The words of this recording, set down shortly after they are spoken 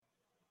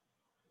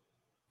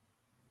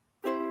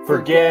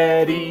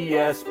Forget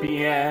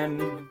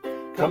ESPN.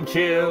 Come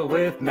chill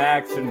with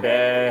Max and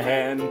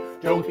Ben.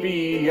 Don't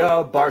be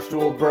a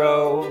barstool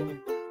bro.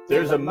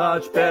 There's a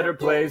much better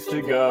place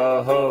to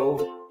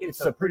go.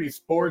 It's a Pretty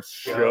Sports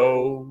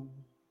Show.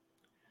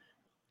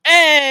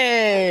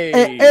 Hey!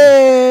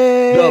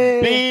 The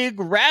Big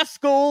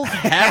Rascals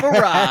have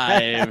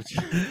arrived.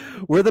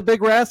 We're the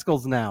Big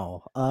Rascals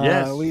now.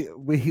 Yes. We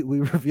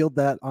revealed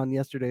that on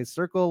yesterday's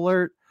Circle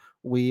Alert.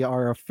 We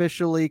are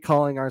officially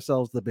calling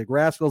ourselves the Big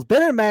Rascals.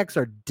 Ben and Max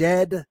are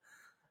dead.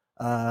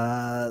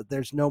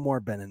 There's no more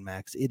Ben and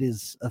Max. It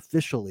is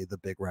officially the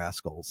Big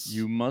Rascals.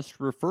 You must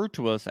refer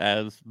to us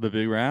as the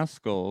Big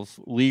Rascals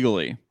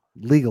legally.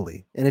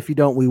 And if you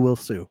don't, we will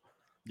sue.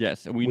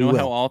 Yes, and we We know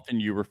how will. often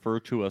you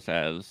refer to us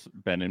as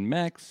Ben and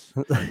Max.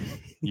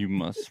 You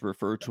must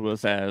refer to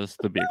us as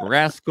the Big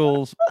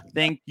Rascals.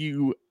 Thank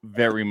you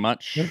very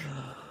much.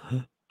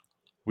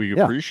 We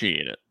Yeah.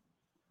 appreciate it.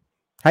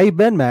 How you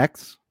been,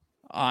 Max?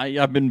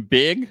 I've been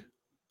big.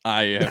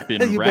 I have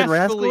been You've been rascally.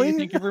 rascally?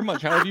 Thank you very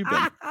much. How have you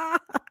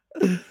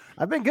been?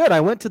 I've been good. I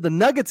went to the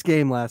Nuggets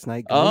game last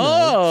night. Go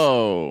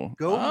Nuggets.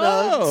 Go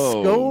Nuggets.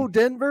 Go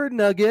Denver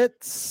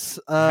Nuggets.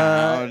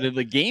 How did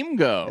the game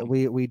go?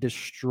 We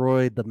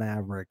destroyed the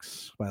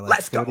Mavericks by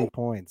like 30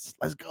 points.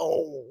 Let's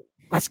go.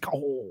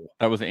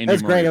 That was Andy It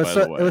was great. Murray, It was by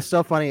so the way. it was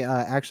so funny.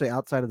 Actually,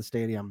 outside of the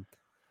stadium,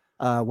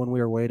 when we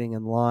were waiting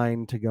in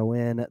line to go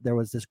in, there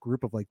was this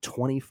group of like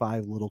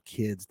 25 little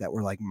kids that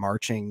were like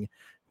marching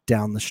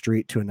down the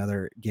street to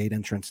another gate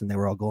entrance, and they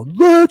were all going,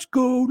 "Let's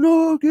go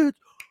Nuggets!"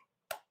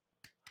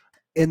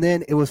 And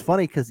then it was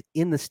funny because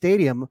in the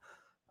stadium,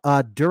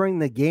 during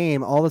the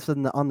game, all of a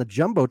sudden on the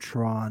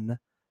Jumbotron,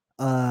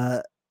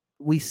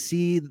 we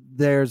see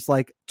there's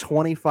like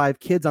 25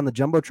 kids on the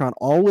Jumbotron,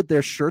 all with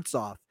their shirts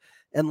off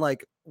and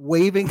like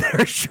waving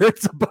their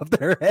shirts above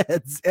their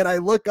heads. And I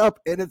look up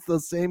and it's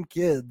those same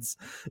kids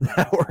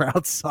that were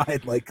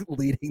outside, like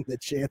leading the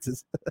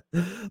chances.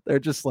 They're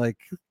just like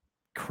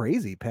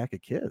crazy pack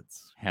of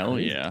kids. Hell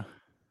Crazy. yeah.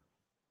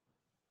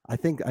 I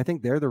think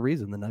they're the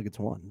reason the Nuggets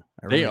won.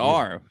 I They really do.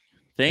 are.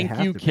 Thank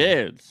have you, to be.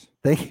 kids.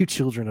 Thank you,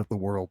 children of the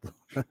world.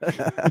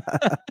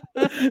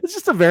 It's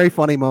just a very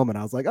funny moment.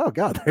 I was like, oh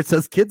God, there's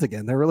those kids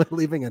again. They're really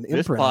leaving an This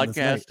imprint on this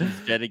podcast night.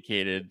 is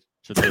dedicated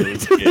to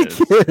those To kids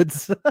the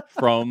kids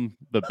from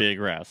the Big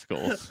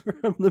Rascals.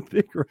 from the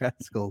Big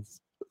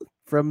Rascals,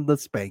 from the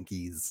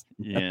Spankies.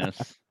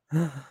 Yes.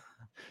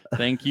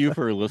 Thank you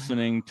for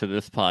listening to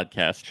this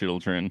podcast,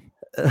 children.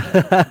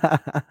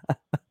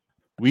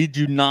 We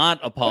do not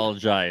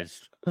apologize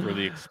for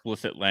the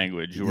explicit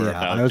language you are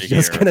about I was to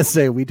just hear. gonna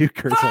say we do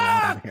curse a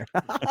lot on here.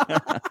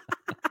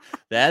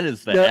 That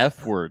is the No.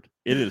 F word.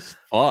 It is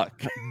fuck.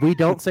 We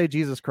don't say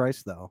Jesus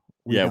Christ though.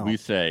 We don't.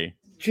 say,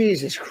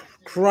 Jesus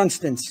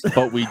Crunstance.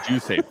 but we do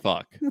say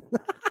fuck.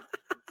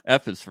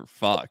 F is for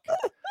fuck.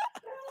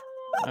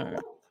 All right.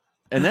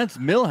 And that's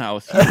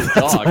Millhouse. He's a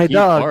That's dog. my He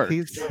dog. barks.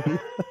 He's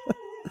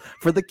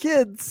for the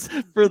kids.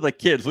 For the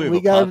kids. We, have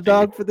We got a puppy.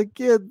 dog for the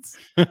kids.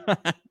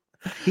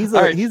 He's a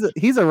All right.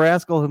 he's a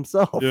rascal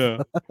himself. Yeah.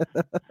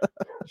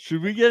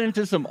 Should we get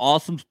into some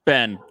awesome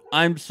Ben?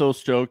 I'm so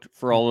stoked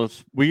for all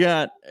this. We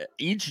got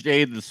each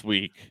day this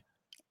week,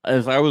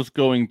 as I was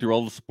going through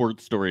all the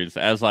sports stories,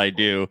 as I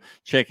do,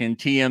 checking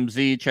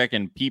TMZ,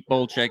 checking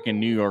People, checking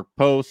New York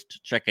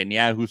Post, checking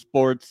Yahoo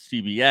Sports,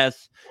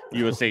 CBS,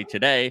 USA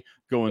Today,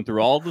 going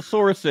through all the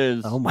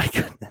sources, Oh my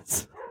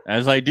goodness.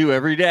 as I do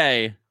every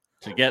day,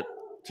 to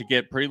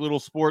get Pretty Little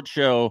Sports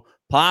Show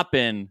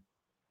popping.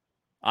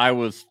 I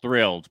was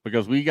thrilled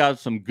because we got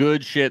some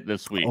good shit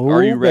this week.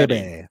 Are you ready?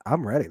 Baby.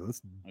 I'm ready. Let's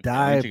Okay, let me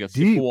dive take a sip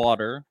deep. of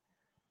water.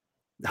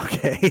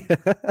 Okay.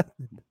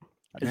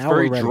 It's Now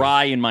very we're ready.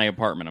 dry in my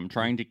apartment. I'm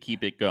trying to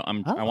keep it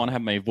going. I Oh. want to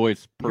have my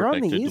voice You're on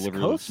perfect the to East deliver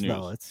Coast those news.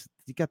 though.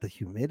 You got the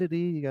humidity,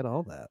 you got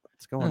all that.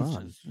 What's going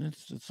on?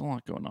 It's a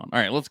lot going on. All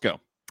right, let's go.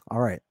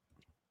 All right.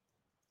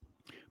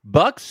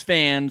 Bucks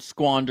fans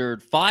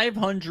squandered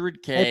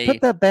 $500K. Hey,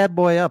 put that bad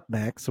boy up,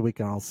 Max, so we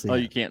can all see Oh,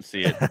 it. you can't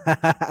see it.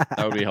 That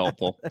would be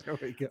helpful. There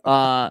we go.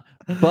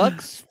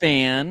 Bucks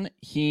fan,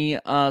 he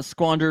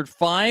squandered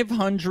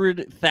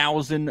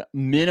 $500,000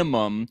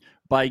 minimum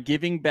by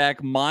giving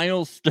back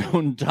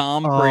milestone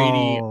Tom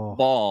Brady Oh,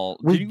 ball.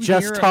 we Did you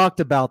just hear- talked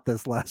about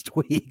this last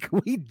week.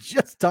 We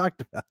just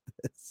talked about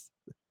this.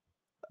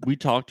 We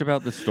talked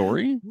about the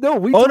story. No,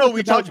 we Oh, no,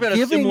 we talked about a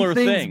giving similar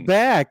things thing.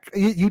 back.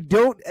 You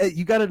don't.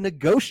 You got to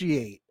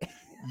negotiate.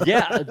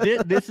 Yeah,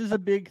 this is a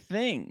big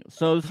thing.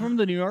 So it's from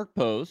the New York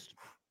Post.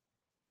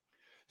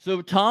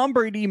 So Tom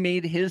Brady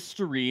made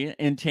history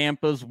in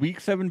Tampa's Week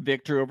 7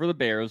 victory over the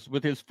Bears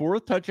with his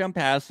fourth touchdown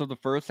pass of the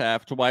first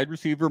half to wide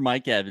receiver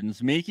Mike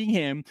Evans, making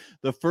him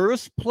the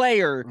first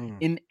player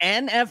in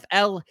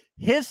NFL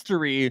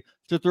history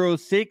to throw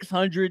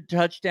 600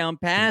 touchdown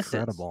passes.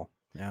 Incredible.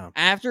 Yeah.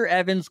 After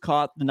Evans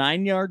caught the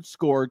 9-yard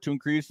score to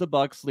increase the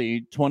Bucks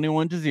lead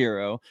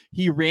 21-0,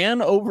 he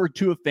ran over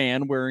to a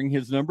fan wearing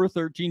his number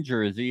 13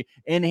 jersey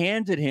and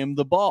handed him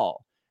the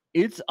ball.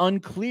 It's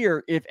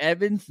unclear if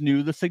Evans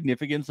knew the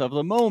significance of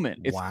the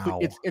moment. Wow.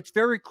 It's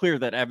very clear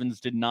that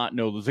Evans did not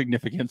know the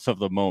significance of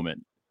the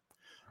moment.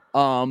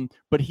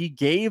 But he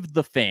gave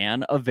the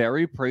fan a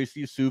very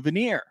pricey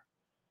souvenir.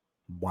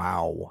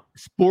 Wow.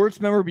 Sports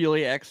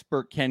memorabilia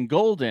expert Ken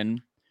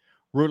Golden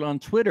wrote on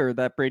Twitter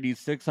that Brady's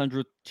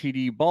 600th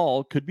TD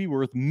ball could be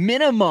worth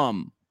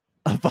minimum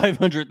of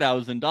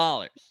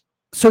 $500,000.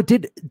 So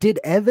did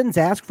Evans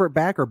ask for it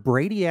back, or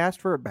Brady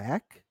asked for it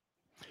back?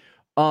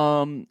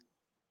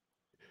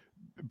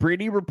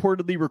 Brady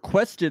reportedly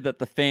requested that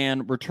the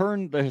fan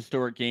return the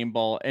historic game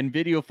ball, and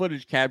video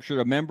footage captured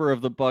a member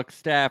of the Bucs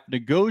staff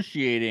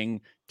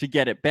negotiating to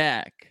get it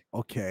back.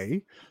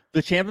 Okay.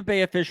 The Tampa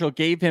Bay official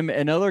gave him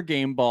another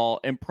game ball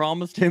and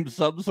promised him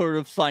some sort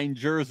of signed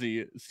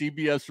jersey,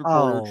 CBS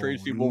reporter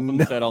Tracy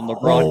Wolfman said on the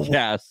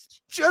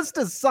broadcast. Just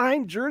a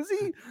signed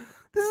jersey?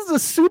 This is a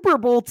Super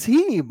Bowl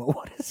team.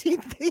 What is he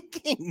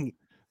thinking?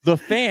 The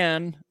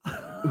fan,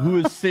 who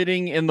is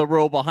sitting in the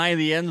row behind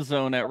the end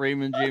zone at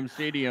Raymond James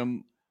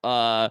Stadium,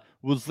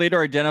 was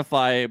later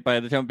identified by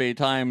the Tampa Bay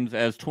Times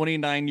as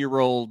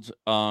 29-year-old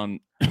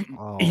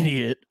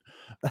idiot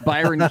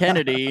Byron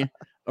Kennedy,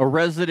 a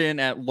resident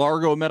at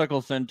Largo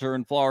Medical Center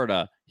in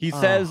Florida. He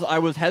says, I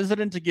was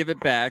hesitant to give it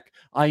back.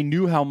 I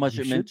knew how much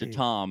it meant to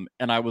Tom,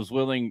 and I was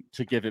willing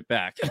to give it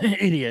back.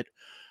 Idiot.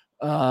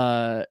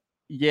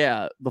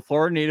 Yeah, the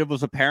Florida native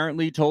was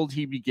apparently told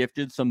he'd be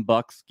gifted some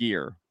Bucs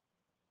gear.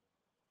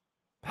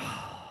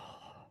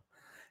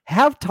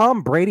 Have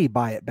Tom Brady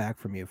buy it back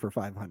from you for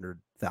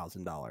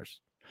 $500,000.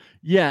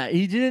 Yeah,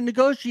 he didn't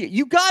negotiate.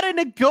 You got to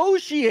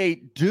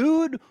negotiate,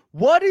 dude.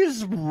 What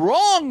is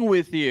wrong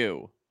with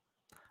you?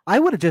 I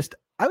would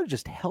have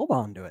just held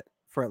on to it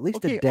for at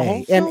least a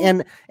day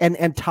also,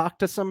 and talk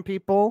to some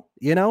people,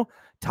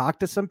 talk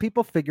to some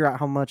people, figure out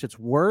how much it's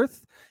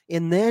worth.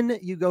 And then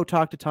you go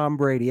talk to Tom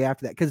Brady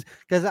after that.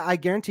 Because I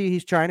guarantee you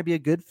he's trying to be a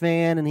good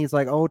fan. And he's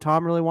like, oh,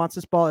 Tom really wants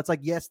this ball. It's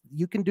like, yes,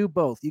 you can do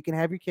both. You can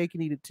have your cake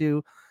and eat it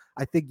too.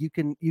 I think you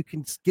can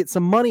get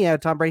some money out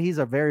of Tom Brady. He's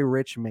a very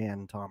rich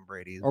man, Tom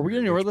Brady. Are we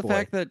going to ignore the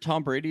fact that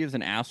Tom Brady is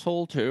an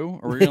asshole too?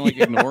 Are we going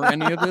to ignore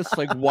any of this?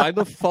 Like, why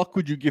the fuck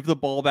would you give the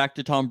ball back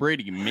to Tom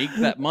Brady? Make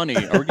that money.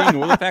 Are we going to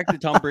ignore the fact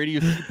that Tom Brady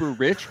is super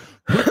rich?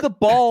 Put the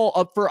ball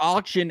up for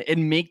auction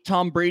and make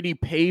Tom Brady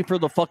pay for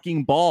the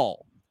fucking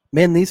ball.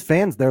 Man, these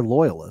fans, they're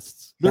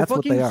loyalists. They're That's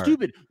fucking what they are.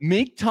 Stupid.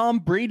 Make Tom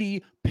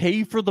Brady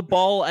pay for the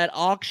ball at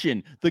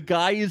auction. The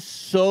guy is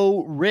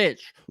so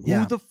rich.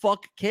 Yeah. Who the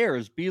fuck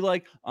cares? Be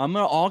like, I'm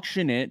going to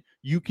auction it.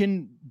 You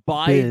can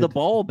buy the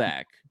ball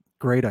back.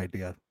 Great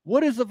idea.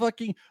 What is the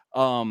fucking...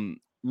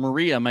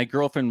 Maria, my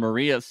girlfriend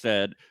Maria,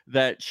 said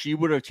that she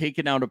would have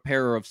taken out a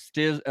pair of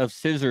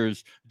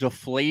scissors,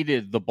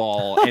 deflated the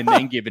ball, and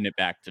then given it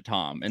back to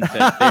Tom and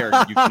said, there,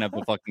 you can have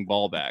the fucking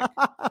ball back.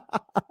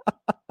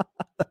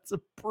 That's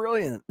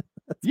brilliant.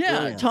 Yeah,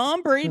 brilliant.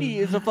 Tom Brady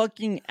is a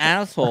fucking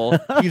asshole.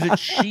 He's a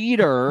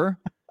cheater.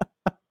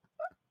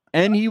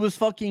 And he was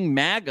fucking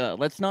MAGA.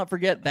 Let's not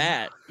forget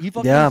that. He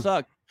fucking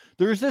sucked.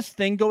 There's this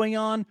thing going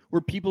on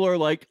where people are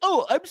like,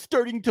 oh, I'm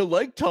starting to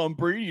like Tom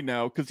Brady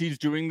now because he's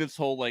doing this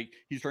whole, like,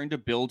 he's trying to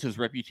build his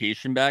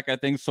reputation back, I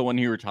think. So when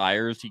he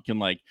retires, he can,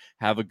 like,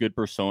 have a good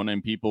persona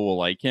and people will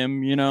like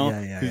him, he's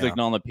like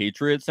not on the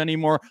Patriots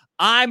anymore.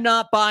 I'm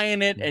not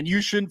buying it, and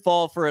you shouldn't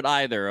fall for it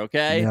either,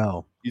 okay?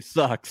 No. He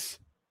sucks.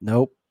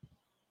 Nope.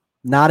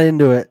 Not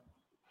into it.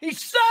 He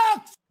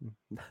sucks!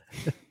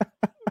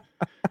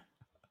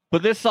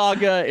 But this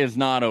saga is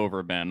not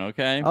over, Ben,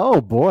 okay? Oh,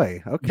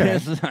 boy. Okay.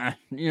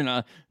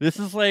 This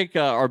is like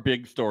our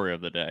big story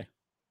of the day.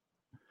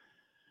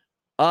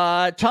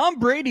 Tom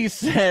Brady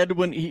said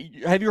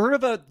have you heard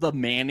about the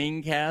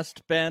Manning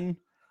cast, Ben?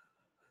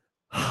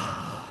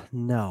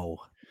 No.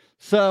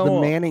 So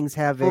the Mannings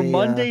have for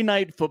Monday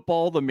Night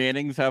Football, the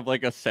Mannings have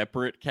like a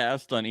separate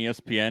cast on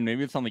ESPN.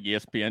 Maybe it's on like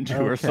ESPN2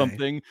 or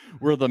something,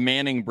 where the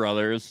Manning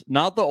brothers,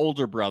 not the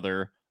older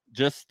brother,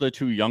 just the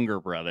two younger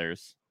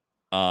brothers,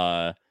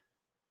 Peyton,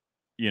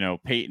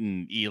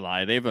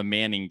 Eli, they have a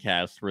Manning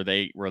cast where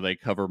they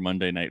cover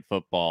Monday Night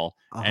Football,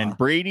 and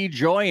Brady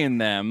joined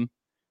them,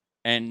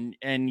 and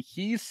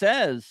he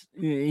says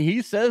he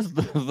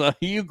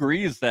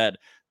agrees that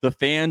the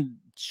fan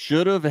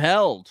should have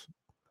held.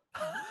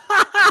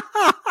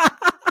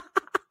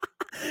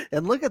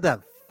 And look at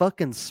that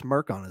fucking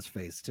smirk on his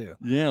face too.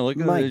 Yeah, look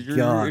at that.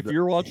 If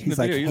you're watching the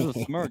video, he's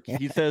a smirk.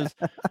 He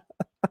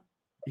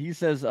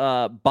says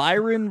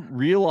Byron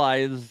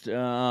realized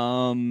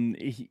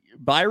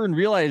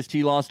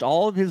he lost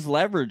all of his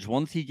leverage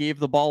once he gave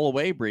the ball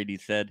away. Brady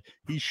said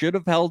he should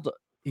have held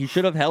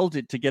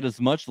it to get as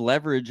much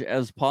leverage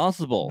as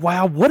possible.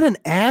 Wow, what an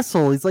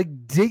asshole. He's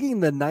like digging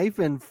the knife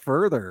in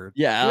further.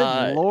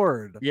 Yeah. Good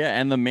Lord. Yeah,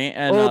 and the man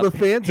and the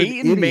fans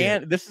Peyton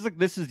Man.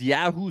 This is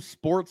Yahoo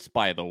Sports,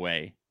 by the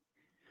way.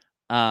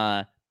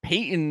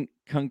 Peyton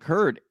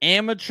concurred.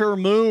 Amateur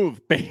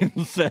move,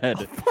 Peyton said.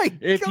 Oh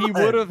if he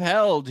would have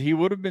held, he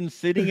would have been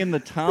sitting in the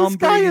Tom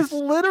Brady. This guy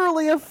is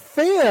literally a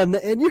fan,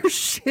 and you're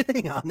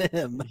shitting on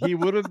him. He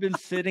would have been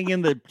sitting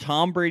in the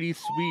Tom Brady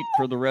suite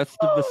for the rest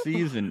of the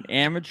season.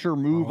 Amateur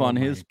move on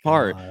his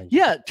part.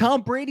 Yeah,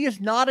 Tom Brady is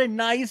not a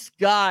nice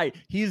guy.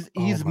 He's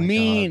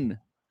mean. God.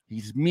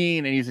 He's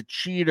mean, and he's a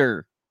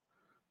cheater.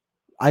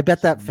 I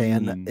bet that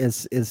fan mean.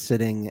 was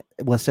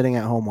sitting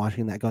at home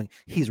watching that, going,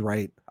 "He's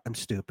right. I'm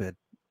stupid.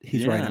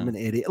 He's right. I'm Yeah. an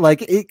idiot." Like,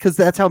 because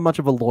that's how much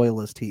of a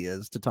loyalist he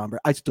is to Tom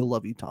Brady. I still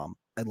love you, Tom.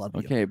 I love you.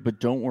 Okay, but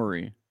don't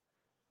worry.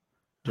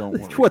 Don't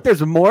worry. What?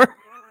 There's more?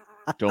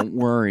 Don't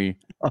worry.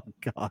 Oh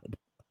God.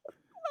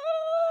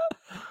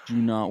 Do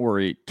not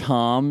worry.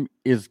 Tom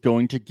is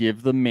going to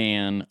give the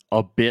man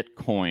a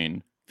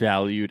Bitcoin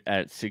valued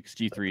at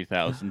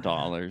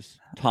 $63,000.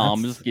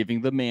 Tom is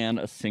giving the man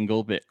a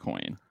single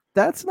Bitcoin.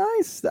 That's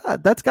nice.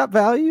 That's got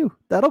value.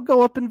 That'll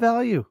go up in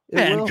value. It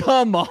Man, will.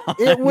 come on.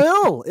 It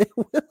will. It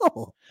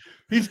will.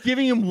 He's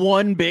giving him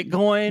 1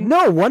 Bitcoin.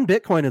 No, 1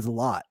 Bitcoin is a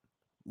lot.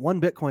 1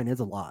 Bitcoin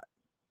is a lot.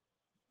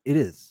 It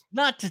is.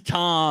 Not to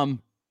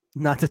Tom.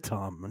 Not to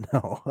Tom.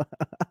 No.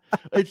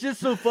 It's just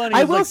so funny.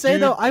 I It's will like, say,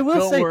 dude, though, I will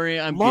don't say, worry,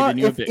 I'm Law,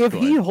 giving you a Bitcoin. if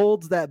he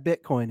holds that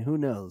Bitcoin, who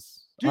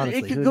knows? Dude, Honestly,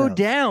 it could who go knows?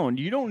 down.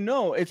 You don't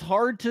know. It's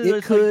hard to. It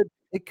it's could. Like,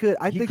 It could.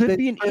 I he think could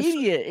be an Bitcoin-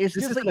 idiot. It's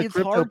this just isn't like a it's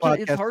crypto hard to.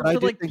 It's podcast, hard but I to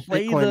do like think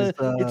play Bitcoin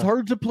the. is, It's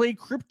hard to play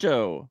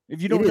crypto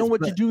if you don't It know is,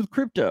 what to but- do with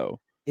crypto.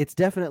 It's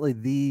definitely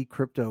the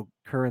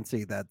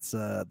cryptocurrency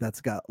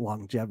that's got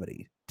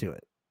longevity to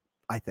it.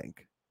 I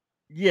think.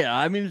 Yeah,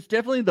 I mean it's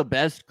definitely the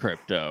best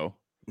crypto.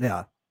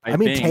 Yeah. I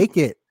mean, think. take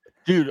it.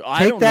 Dude. I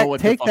Take don't that- know what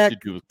take the fuck that- to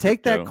do with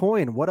Take crypto. that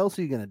coin. What else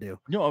are you gonna do?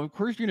 No, of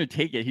course you're gonna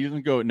take it. He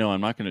doesn't go. No,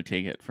 I'm not gonna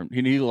take it from.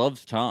 He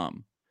loves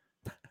Tom,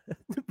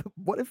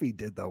 What if he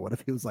did though? What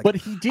if he was like, but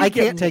he did. I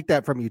get can't take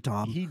that from you,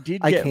 Tom. He did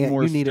I get can't.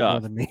 more You need it more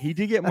stuff. than me. He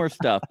did get more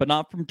stuff, but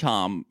not from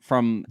Tom.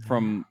 From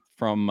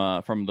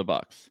the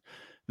Bucks.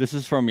 This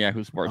is from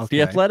Yahoo Sports.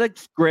 The Okay.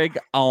 Athletic's Greg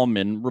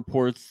Allman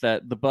reports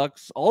that the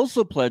Bucks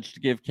also pledged to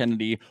give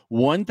Kennedy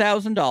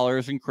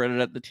 $1,000 in credit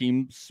at the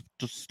team's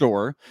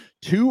store,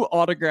 2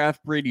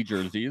 autographed Brady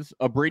jerseys,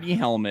 a Brady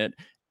helmet,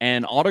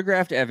 an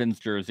autographed Evans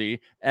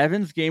jersey,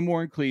 Evans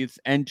game-worn cleats,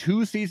 and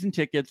 2 season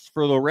tickets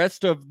for the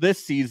rest of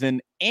this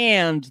season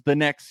and the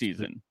next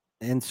season.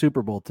 And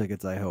Super Bowl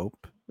tickets, I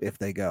hope, if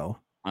they go.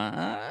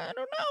 I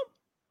don't know.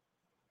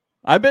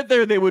 I bet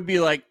they would be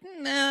like,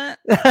 nah,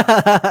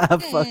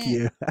 Fuck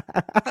you.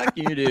 fuck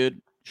you, dude.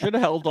 Should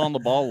have held on the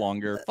ball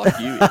longer. Fuck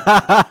you.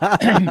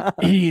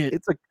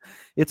 Idiot.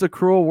 It's a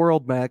cruel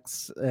world,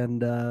 Max,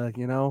 and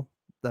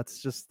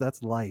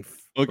that's life.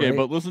 Okay, right?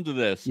 but listen to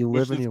this. You which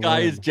live and this you guy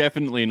is learn.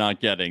 definitely not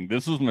getting.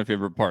 This was my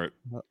favorite part.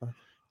 Uh-uh.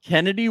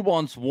 Kennedy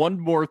wants one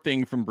more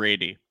thing from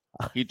Brady.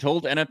 He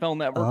told NFL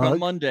Network on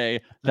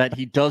Monday that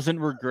he doesn't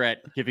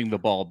regret giving the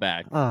ball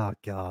back, Oh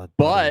God.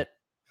 but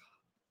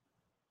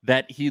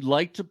that he'd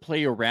like to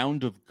play a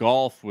round of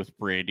golf with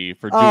Brady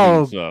for doing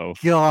Oh, so.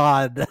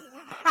 God.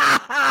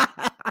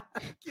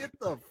 Get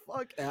the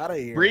fuck out of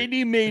here.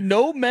 Brady made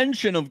no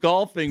mention of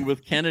golfing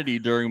with Kennedy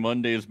during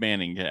Monday's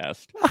Manning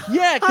cast.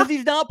 Yeah, because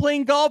he's not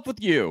playing golf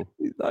with you.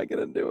 He's not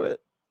gonna do it.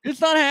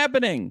 It's not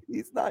happening.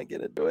 He's not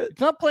gonna do it.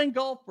 It's not playing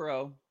golf,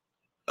 bro.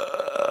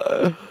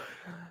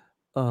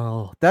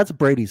 Oh, that's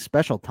Brady's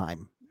special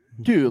time.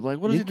 Dude, like,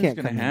 what do You you think's can't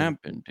gonna come in.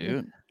 happen,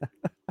 dude?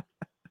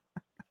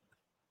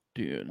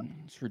 Dude,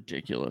 it's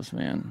ridiculous,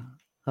 man.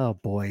 Oh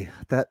boy,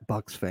 that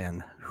Bucks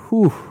fan.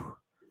 Whew.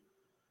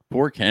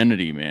 Poor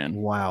Kennedy, man.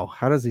 Wow.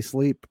 How does he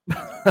sleep?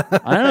 I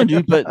don't know,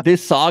 dude, but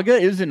this saga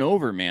isn't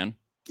over, man.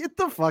 Get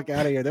the fuck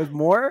out of here. There's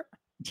more?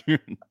 Dude,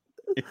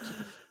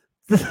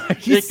 Are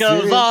you it goes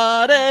serious?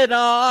 on and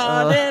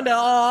on and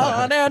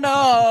on and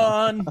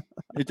on.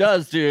 It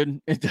does,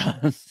 dude. It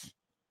does.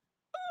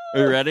 Are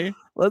you ready?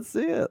 Let's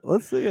see it.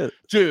 Let's see it.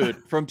 Dude,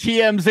 from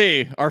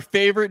TMZ, our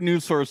favorite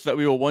news source that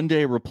we will one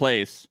day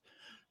replace.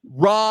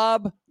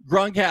 Rob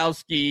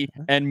Gronkowski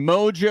and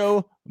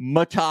Mojo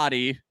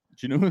Matati.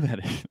 Do you know who that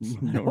is?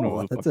 I don't know No,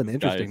 who the that's fuck an this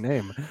guy interesting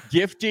is. name.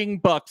 Gifting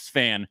Bucks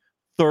fan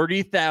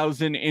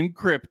 30,000 in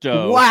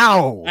crypto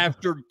Wow.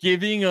 after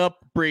giving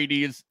up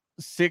Brady's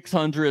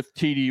 600th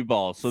TD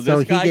ball. So So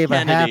this guy he gave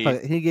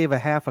Kennedy, he gave a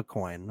half a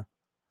coin.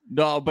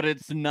 no, but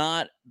it's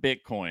not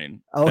Bitcoin.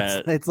 Oh,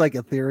 That- it's like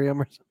Ethereum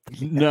or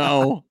something.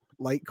 no,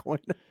 Litecoin.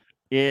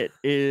 it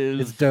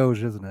is. It's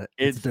Doge, isn't it?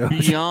 It's Doge.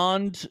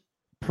 beyond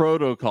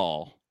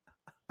protocol.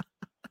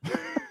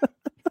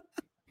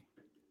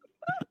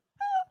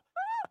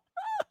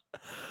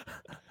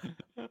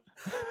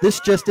 This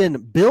just in: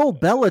 Bill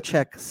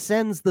Belichick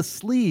sends the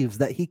sleeves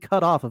that he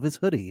cut off of his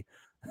hoodie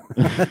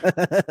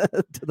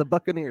to the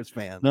Buccaneers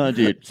fan. No,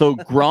 dude. So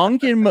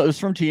Gronk and it's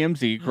from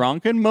TMZ.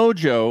 Gronk and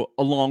Mojo,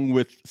 along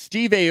with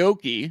Steve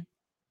Aoki.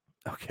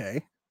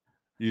 Okay.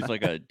 He's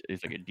like a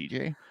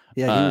DJ.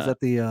 Yeah, he was Uh, at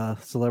the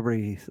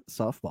celebrity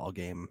softball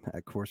game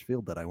at Coors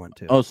Field that I went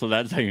to. Oh, so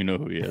that's how you know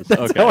who he is.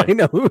 That's how I Okay.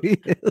 know who he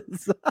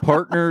is.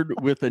 Partnered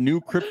with a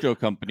new crypto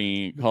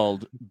company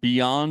called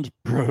Beyond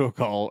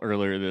Protocol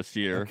earlier this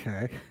year.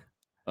 Okay.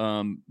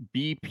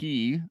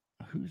 BP.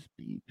 Who's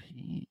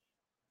BP?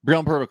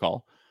 Beyond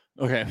Protocol.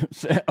 Okay.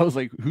 So I was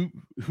like,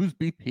 who's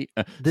BP?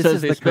 This Says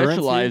is they the currency?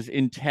 specialize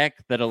in tech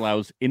that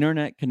allows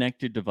internet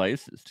connected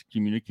devices to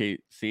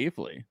communicate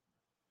safely.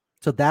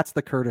 So that's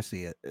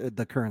the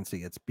the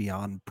currency. It's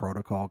beyond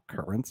protocol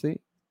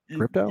currency.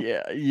 Crypto?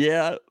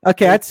 Yeah.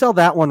 Okay, I'd sell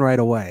that one right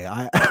away.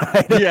 I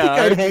don't Yeah, think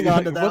I'd I'd hang be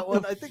on to like, that what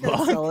one. the I think I'd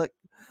fuck? sell it.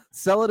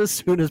 Sell it as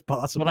soon as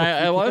possible. But I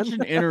if you watched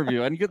can. an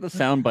interview. I didn't get the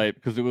soundbite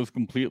because it was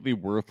completely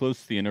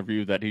worthless, the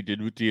interview that he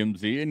did with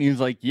DMZ. And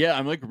he's like, yeah,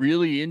 I'm like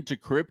really into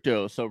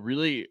crypto. So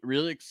really,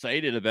 really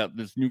excited about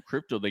this new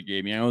crypto they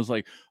gave me. I was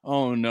like,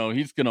 oh no,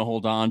 he's going to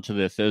hold on to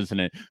this, isn't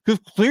it? Because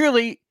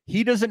clearly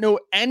he doesn't know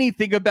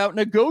anything about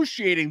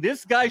negotiating.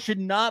 This guy should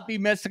not be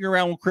messing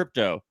around with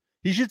crypto.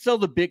 He should sell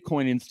the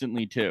Bitcoin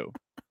instantly too.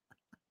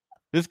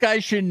 This guy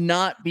should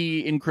not be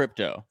in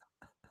crypto.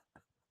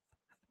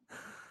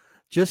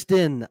 Just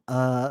in,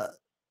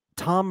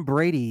 Tom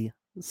Brady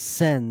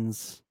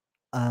sends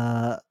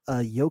a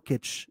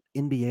Jokic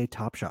NBA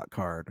Top Shot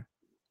card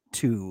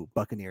to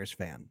Buccaneers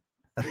fan.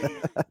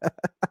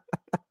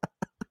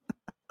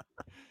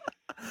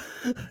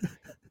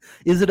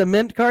 Is it a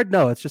mint card?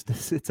 No, it's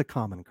a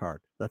common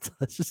card. That's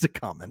just a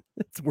common.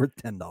 It's worth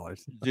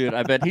 $10. Dude,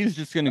 I bet he's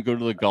just gonna go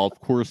to the golf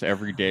course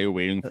every day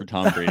waiting for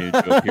Tom Brady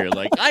to appear.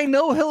 Like, I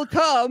know he'll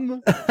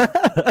come.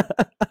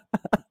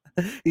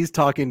 He's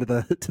talking to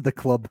the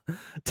club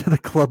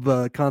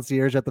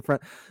concierge at the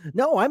front.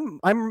 No,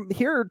 I'm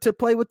here to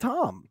play with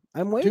Tom.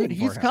 I'm waiting. Dude,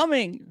 he's for him.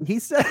 coming. He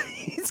said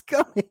he's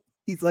coming.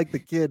 He's like the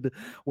kid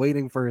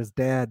waiting for his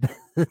dad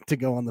to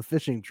go on the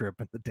fishing trip,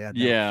 and the dad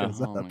never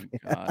shows Oh up.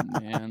 my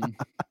god, man.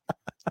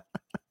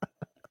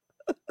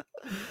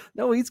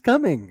 No, he's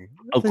coming.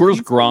 Of course,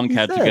 He Gronk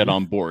had to said. get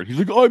on board. He's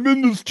like, I'm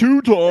in this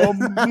too, Tom.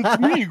 It's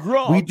me,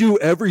 Gronk. We do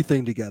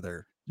everything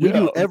together. We Yeah.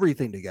 do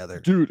everything together.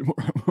 Dude,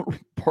 we're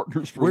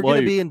partners for We're life.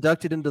 going to be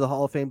inducted into the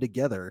Hall of Fame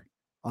together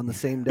on the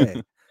same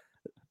day.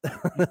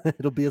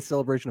 It'll be a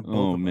celebration of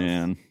both of us.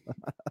 Man.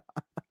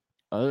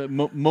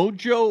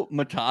 Mojo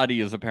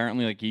Matadi is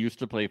apparently like he used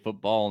to play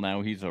football.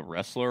 Now he's a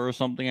wrestler or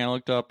something. I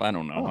looked up. I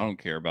don't know. Oh. I don't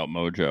care about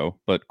Mojo,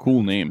 but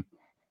cool name.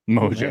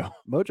 Cool Mojo. name.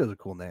 Mojo's a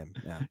cool name.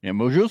 Yeah. Yeah,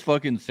 Mojo's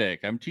fucking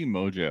sick. I'm Team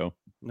Mojo.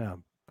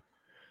 No.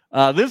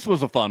 This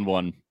was a fun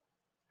one.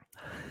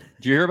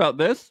 Did you hear about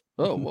this?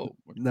 Oh, whoa.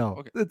 No.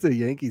 Okay. It's a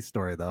Yankee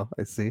story, though.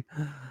 I see.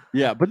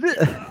 Yeah, but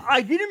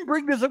I didn't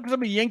bring this up because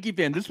I'm a Yankee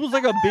fan. This was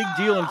like a big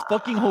deal and it's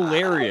fucking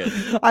hilarious.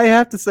 I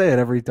have to say it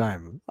every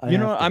time. You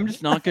know, I'm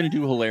just not going to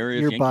do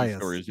hilarious You're Yankee biased.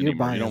 stories You're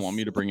anymore. You don't want biased.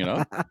 me to bring it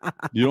up?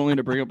 You don't want me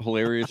to bring up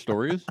hilarious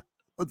stories?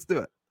 Let's do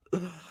it.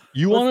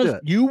 You Let's want do to?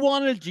 it. You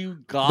want to do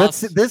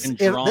gossip This and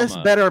if drama? this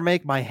better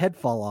make my head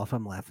fall off.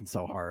 I'm laughing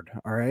so hard.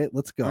 All right,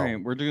 let's go. All right,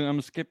 I'm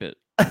gonna skip it.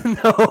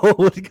 No,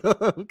 let's go.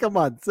 Come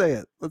on, say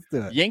it. Let's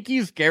do it.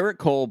 Yankees Garrett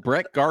Cole,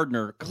 Brett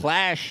Gardner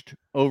clashed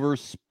over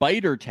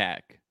Spider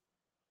Tack.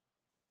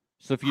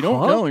 So if you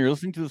don't know, and you're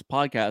listening to this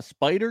podcast,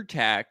 Spider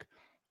Tack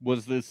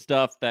was this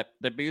stuff that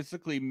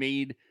basically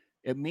made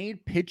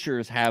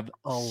pitchers have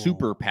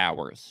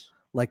superpowers.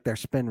 Like their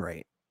spin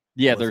rate.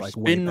 Yeah, was, their like,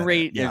 way spin better.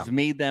 rate Yeah. has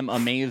made them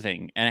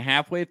amazing. And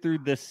halfway through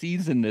the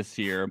season this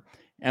year,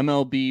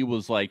 MLB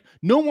was like,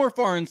 no more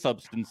foreign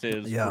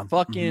substances. Yeah. We're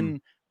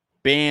fucking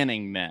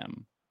banning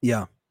them.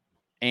 Yeah.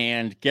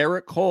 And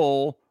Garrett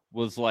Cole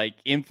was like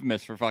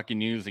infamous for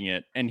fucking using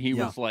it. And he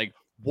Yeah. was like,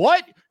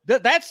 what?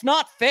 That's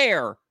not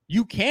fair.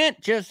 You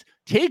can't just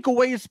take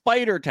away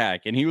Spider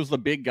Tack. And he was the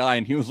big guy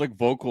and he was like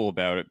vocal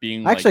about it,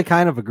 being I actually like,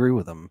 kind of agree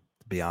with them,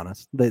 to be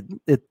honest.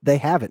 They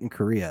have it in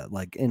Korea,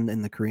 like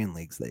in the Korean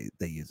leagues,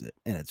 they use it,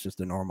 and it's just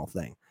a normal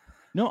thing.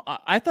 no,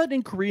 I thought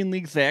in Korean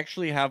leagues they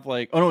actually have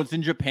like, oh no, it's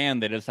in Japan.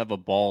 They just have a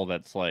ball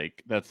that's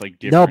like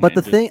different. No, but and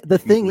the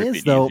just thing rip is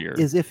it though, easier.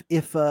 is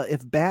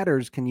if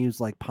batters can use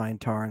like pine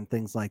tar and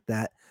things like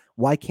that,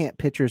 why can't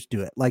pitchers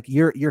do it? Like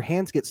your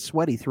hands get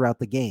sweaty throughout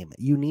the game.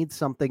 You need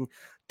something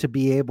to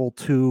be able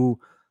to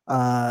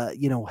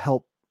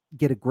help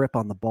get a grip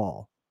on the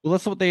ball. Well,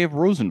 that's what they have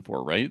Rosen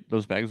for, right?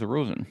 Those bags of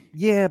Rosen.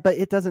 Yeah, but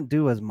it doesn't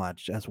do as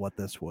much as what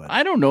this would.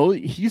 I don't know.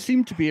 He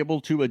seemed to be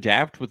able to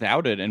adapt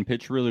without it and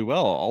pitch really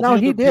well. All No,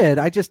 the he other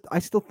did. I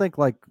still think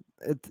like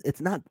it's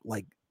not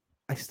like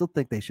I still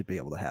think they should be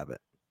able to have it.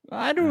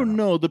 I don't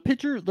know. The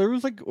pitcher, there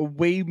was like a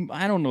way.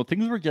 I don't know.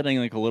 Things were getting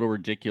like a little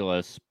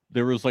ridiculous.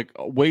 There was like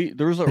a way.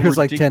 There was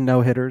like 10 no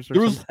hitters.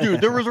 There was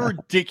there was a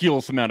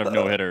ridiculous amount of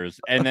no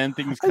hitters, and then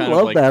things I kind love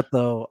of like that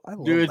though. I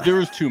love dude. that. There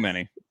was too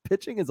many.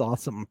 Pitching is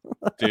awesome.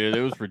 Dude,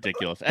 it was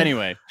ridiculous.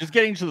 Anyway, just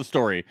getting to the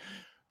story.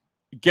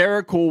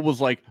 Garrett Cole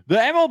was like, the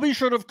MLB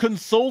should have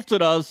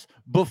consulted us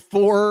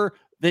before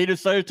they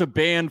decided to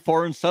ban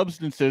foreign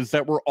substances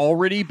that were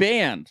already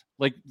banned.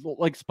 Like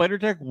Spider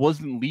Tack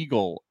wasn't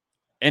legal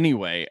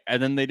anyway,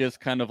 and then they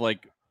just kind of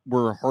like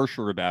were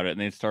harsher about it,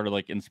 and they started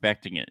like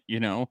inspecting it.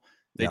 You know,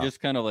 they Yeah.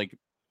 just kind of like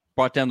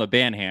brought down the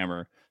ban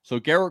hammer. So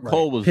Garrett Right.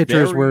 Cole was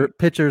pitchers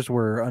very,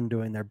 were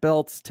undoing their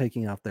belts,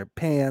 taking off their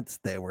pants.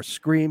 They were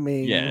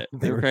screaming. yeah,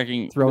 they were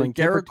cracking. throwing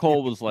Garrett temper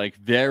Cole was like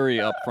very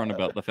upfront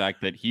about the fact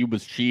that he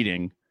was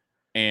cheating,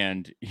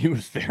 and he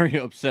was very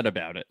upset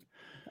about it.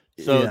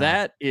 So Yeah.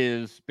 that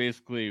is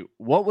basically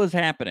what was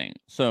happening.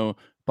 So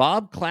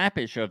Bob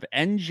Clappish of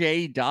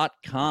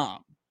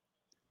NJ.com,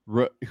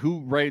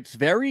 who writes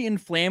very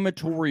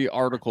inflammatory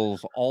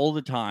articles all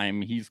the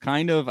time. He's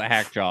kind of a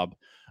hack job.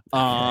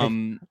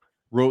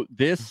 Wrote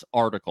this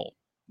article,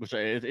 which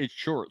it's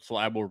short, so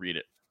I will read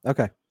it.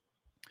 Okay.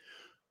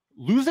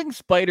 Losing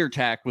Spider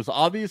Tack was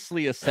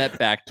obviously a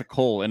setback to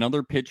Cole and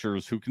other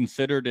pitchers who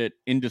considered it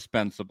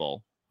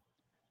indispensable.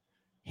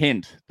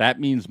 Hint, that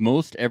means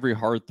most every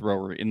hard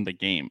thrower in the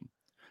game.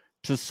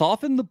 To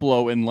soften the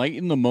blow and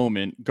lighten the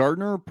moment,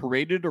 Gardner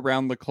paraded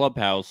around the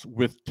clubhouse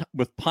with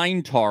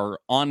pine tar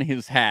on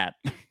his hat.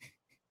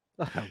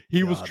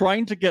 He was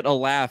trying to get a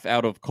laugh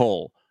out of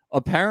Cole.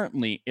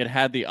 Apparently, it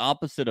had the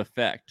opposite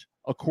effect.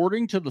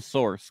 According to the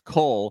source,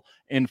 Cole,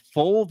 in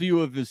full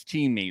view of his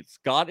teammates,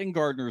 got in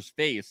Gardner's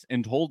face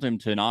and told him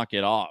to knock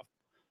it off.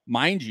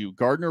 Mind you,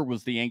 Gardner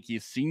was the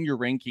Yankees' senior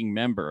ranking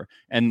member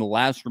and the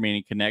last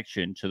remaining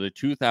connection to the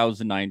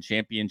 2009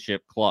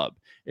 championship club.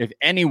 If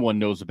anyone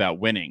knows about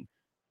winning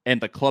and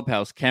the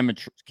clubhouse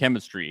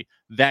chemistry,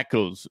 that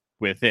goes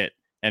with it,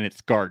 and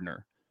it's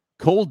Gardner.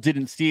 Cole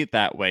didn't see it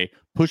that way,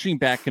 pushing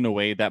back in a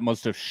way that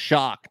must have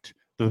shocked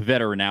the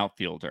veteran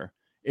outfielder.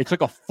 It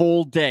took a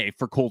full day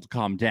for Cole to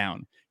calm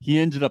down. He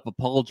ended up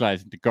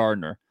apologizing to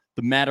Gardner.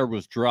 The matter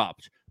was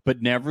dropped,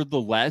 but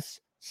nevertheless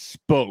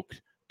spoke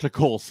to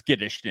Cole's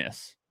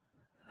skittishness.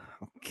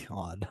 Oh,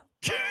 God.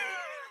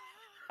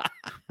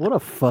 What a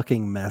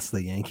fucking mess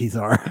the Yankees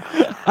are.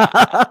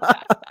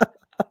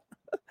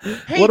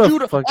 Hey,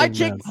 dude,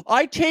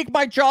 I take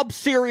my job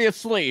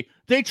seriously.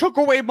 They took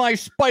away my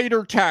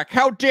Spider Tack.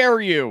 How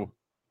dare you?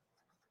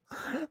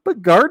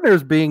 But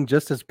Gardner's being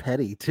just as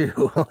petty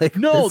too. Like,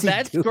 no,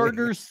 that's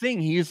Gardner's thing.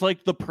 He's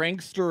like the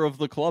prankster of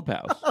the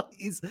clubhouse.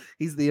 he's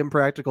the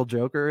impractical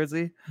Joker, is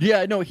he?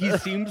 Yeah, no, he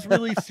seems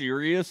really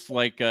serious,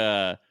 like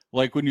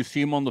when you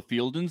see him on the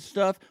field and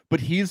stuff, but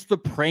he's the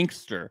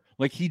prankster.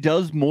 Like, he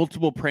does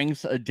multiple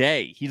pranks a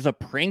day. He's a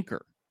pranker.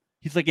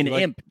 He's like an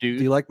imp, dude.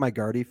 Do you like my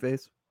Gardy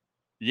face?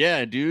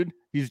 Yeah, dude.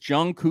 He's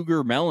John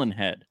Cougar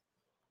Melonhead.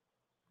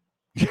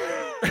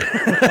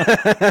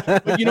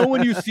 But you know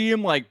when you see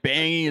him like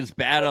banging his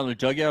bat on the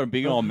dugout and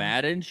being all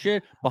mad and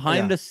shit,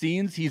 behind the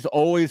scenes he's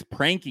always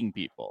pranking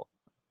people.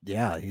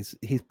 Yeah, he's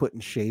putting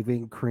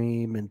shaving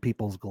cream in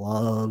people's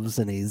gloves,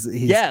 and he's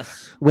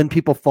yes. When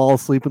people fall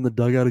asleep in the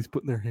dugout, he's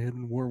putting their hand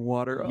in warm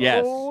water.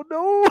 Yes. Oh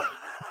no.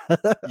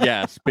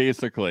 Yes,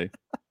 basically.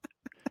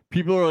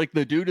 People are like,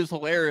 the dude is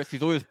hilarious.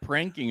 He's always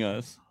pranking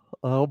us.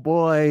 Oh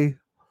boy,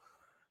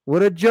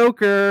 what a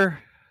joker!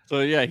 So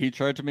yeah, he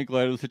tried to make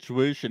light of the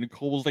situation, and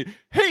Cole was like,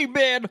 "Hey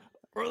man,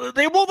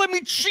 they won't let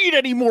me cheat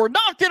anymore.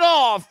 Knock it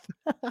off.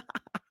 I'm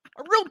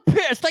real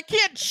pissed. I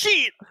can't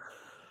cheat.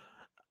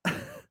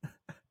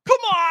 Come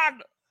on.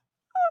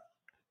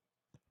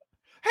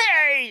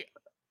 Hey,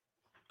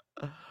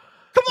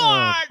 come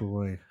on." Oh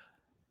boy.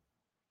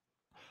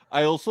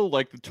 I also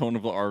like the tone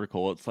of the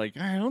article. It's like,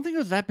 I don't think it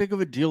was that big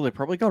of a deal. They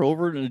probably got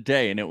over it in a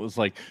day. And it was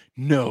like,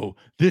 no,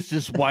 this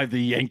is why the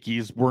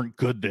Yankees weren't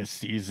good this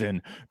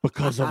season,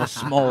 because of a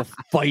small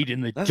fight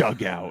in the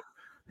dugout.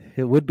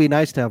 It would be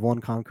nice to have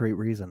one concrete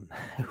reason.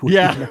 It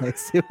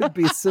would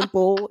be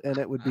simple and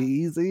it would be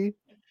easy.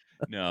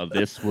 No,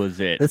 this was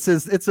it. It's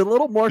a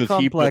little more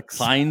complex. He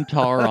put pine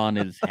tar on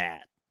his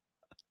hat.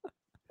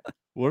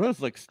 What a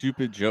like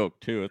stupid joke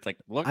too. It's like,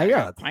 look, I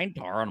got pine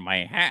tar on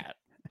my hat.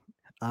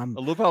 I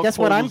love how guess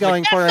what I'm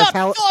going for is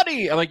how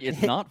funny. I'm like,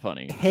 it's not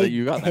funny. Hey,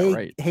 you got that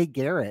right. Hey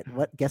Garrett,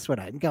 guess what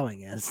I'm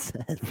going as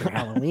for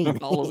Halloween?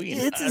 Halloween.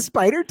 It's a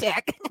Spider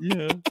Tack.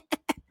 Yeah.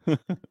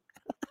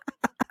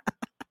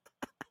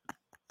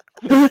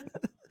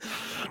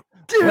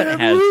 Damn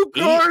you,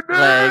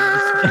 Gardner!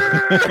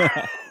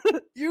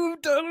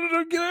 You've done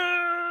it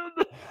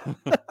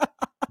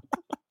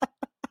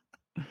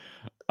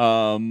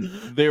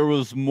again. There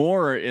was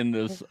more in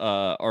this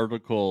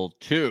article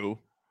too,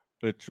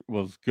 which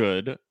was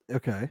good.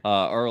 Okay.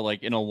 Or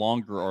like in a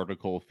longer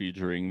article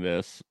featuring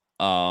this.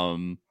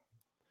 Joey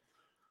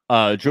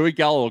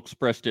Gallo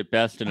expressed it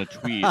best in a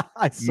tweet.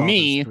 I saw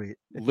this tweet.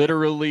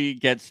 Literally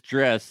gets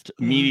dressed.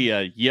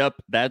 Media. Yep,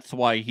 that's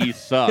why he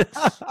sucks.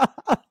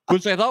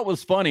 Which I thought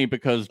was funny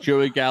because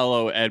Joey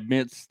Gallo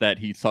admits that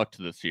he sucked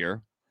this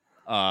year,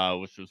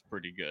 which was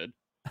pretty good.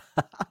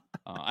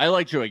 I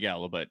like Joey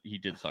Gallo, but he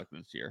did suck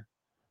this year.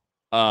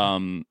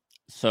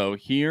 So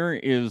here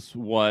is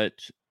what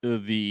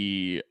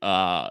the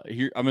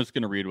here I'm just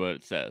gonna read what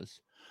it says.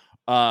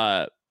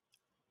 But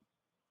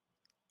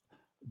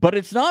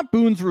it's not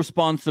Boone's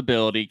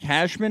responsibility.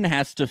 Cashman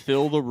has to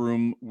fill the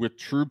room with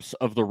troops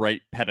of the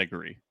right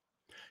pedigree.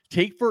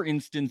 Take, for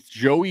instance,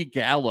 Joey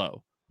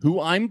Gallo, who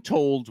I'm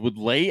told would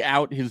lay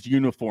out his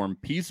uniform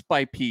piece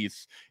by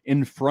piece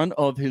in front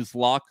of his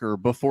locker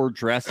before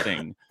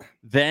dressing,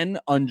 then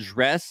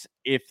undress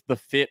if the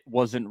fit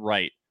wasn't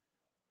right.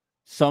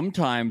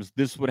 Sometimes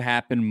this would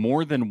happen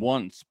more than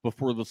once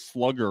before the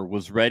slugger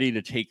was ready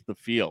to take the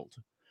field.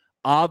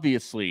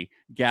 Obviously,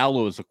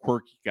 Gallo is a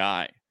quirky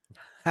guy,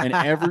 and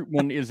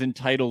everyone is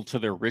entitled to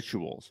their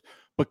rituals.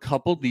 But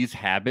couple these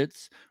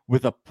habits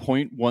with a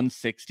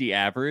 .160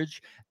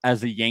 average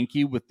as a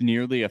Yankee with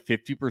nearly a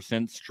 50%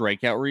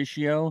 strikeout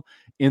ratio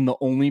in the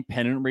only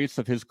pennant race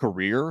of his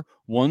career.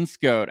 One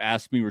scout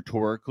asked me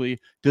rhetorically,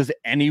 does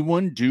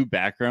anyone do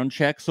background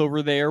checks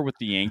over there with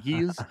the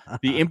Yankees?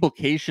 The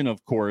implication,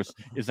 of course,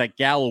 is that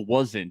Gallo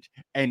wasn't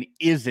and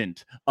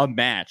isn't a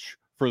match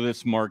for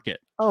this market.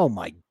 Oh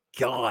my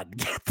God,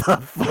 get the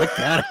fuck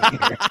out of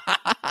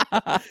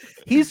here.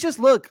 He's just,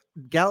 look,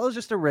 Gallo's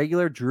just a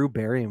regular Drew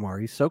Barrymore.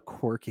 He's so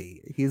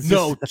quirky.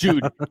 No,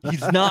 dude,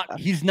 he's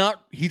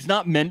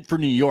not meant for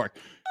New York.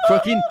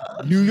 Fucking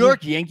New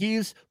York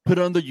Yankees put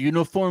on the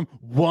uniform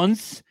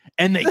once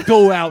and they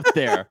go out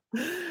there.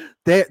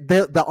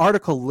 The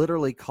article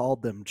literally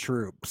called them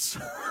troops.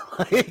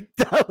 Like,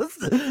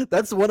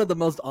 that's one of the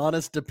most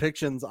honest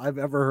depictions I've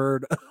ever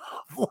heard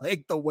of,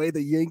 like, the way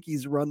the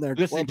Yankees run their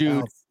Listen,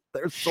 clubhouse. dude,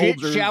 They're shit,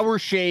 soldiers. shower,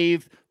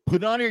 shave,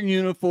 put on your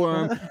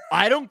uniform.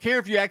 I don't care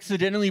if you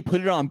accidentally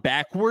put it on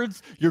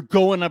backwards. You're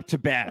going up to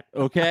bat,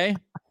 okay?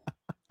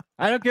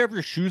 I don't care if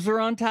your shoes are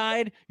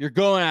untied. You're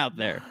going out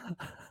there.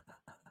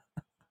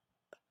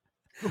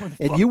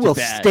 And you will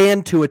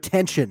stand to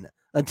attention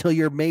until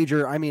your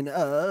manager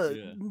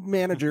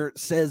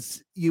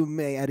says you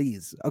may at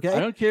ease. Okay. I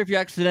don't care if you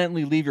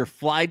accidentally leave your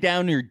fly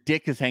down, your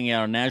dick is hanging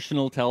out on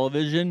national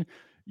television.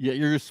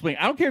 You're gonna swing.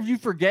 I don't care if you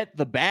forget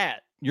the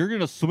bat. You're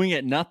gonna swing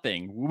at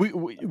nothing.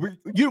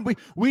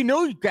 We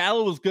know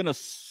Gallo is gonna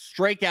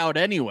strike out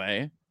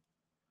anyway.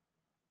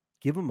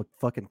 Give him a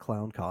fucking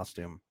clown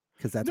costume,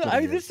 because that's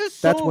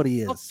that's what he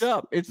is. Fucked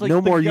up. It's like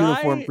no more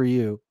uniform for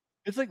you.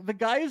 It's like the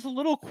guy is a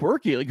little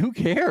quirky. Like, who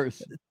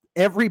cares?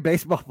 Every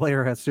baseball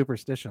player has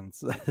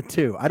superstitions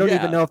too. I don't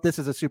even know if this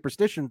is a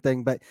superstition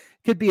thing, but it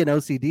could be an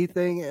OCD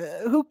thing.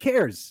 Who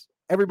cares?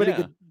 Everybody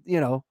could,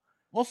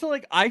 Also,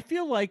 like, I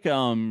feel like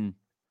I'll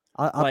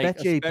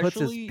bet you he puts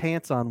his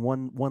pants on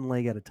one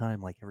leg at a time,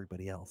 like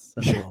everybody else.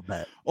 That's what I'll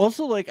bet.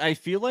 Also, like, I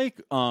feel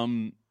like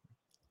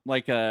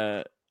like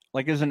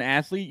as an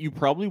athlete, you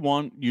probably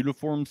want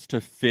uniforms to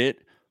fit,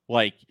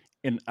 like,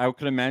 I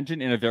could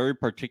imagine in a very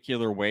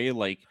particular way,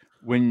 like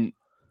when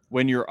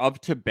you're up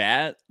to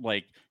bat,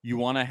 like, you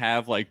want to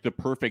have, like, the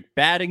perfect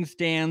batting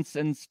stance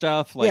and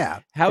stuff.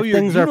 Like, how your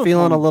things are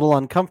feeling a little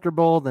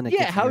uncomfortable, then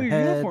how your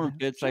head. Uniform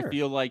fits. Sure. I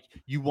feel like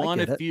you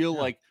want to feel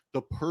like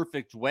the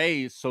perfect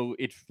way, so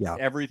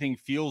everything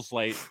feels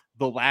like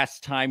the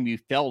last time you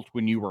felt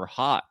when you were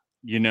hot.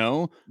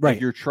 Right?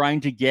 Like, you're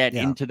trying to get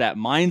into that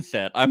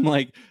mindset. I'm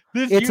like,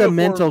 it's a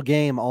mental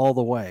game all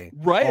the way,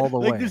 right? All the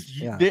like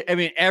way. I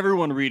mean,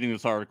 everyone reading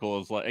this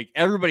article is like,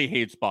 everybody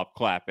hates Bob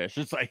Klapisch.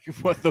 It's like,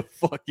 what the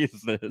fuck is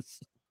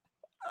this?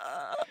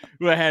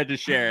 I had to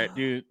share it,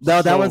 dude.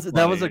 No, that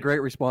was a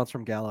great response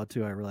from Gallo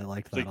too. I really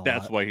liked that. Like,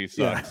 that's why he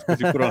sucks, because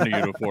he put on a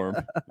uniform.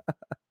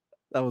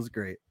 That was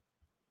great.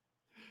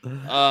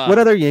 What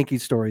other Yankee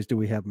stories do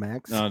we have,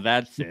 Max? No,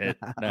 that's it.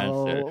 That's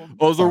it.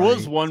 Oh, there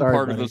was one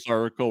part of this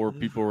article where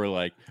people were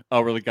like,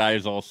 "Oh, where the guy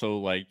is also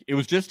like," it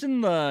was just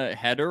in the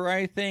header,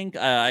 I think.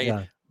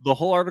 The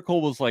whole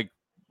article was like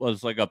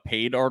a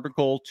paid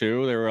article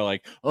too. They were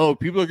like, "Oh,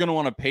 people are gonna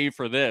want to pay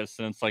for this,"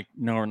 and it's like,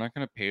 no, we're not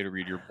gonna pay to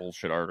read your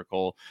bullshit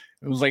article.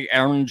 It was like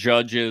Aaron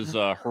Judge is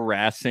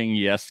harassing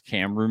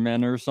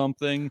cameramen or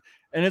something,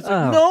 and it's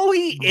like, no,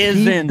 he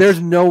isn't.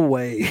 There's no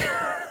way.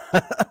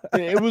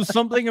 It was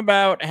something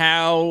about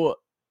how,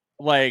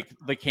 like,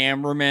 the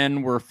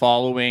cameramen were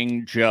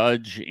following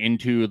Judge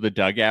into the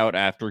dugout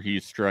after he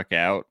struck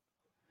out,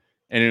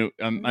 and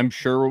I'm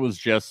sure it was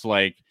just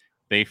like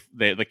the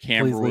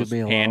camera was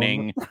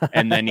panning,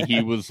 and then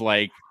he was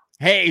like,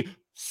 "Hey,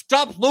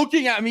 stop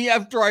looking at me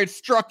after I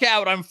struck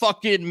out. I'm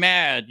fucking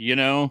mad,"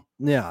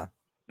 Yeah.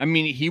 I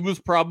mean, he was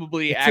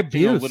probably acting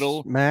abuse, a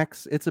little...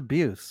 Max, it's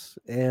abuse,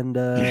 and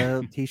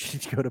he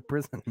should go to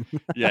prison.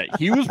 Yeah,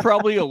 he was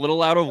probably a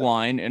little out of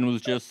line and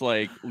was just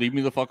like, leave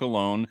me the fuck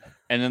alone.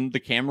 And then the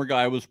camera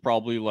guy was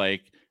probably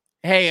like,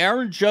 hey,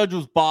 Aaron Judge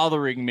was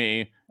bothering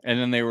me. And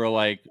then they were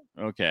like,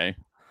 okay,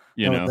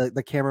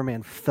 The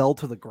cameraman fell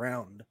to the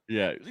ground.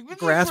 Yeah.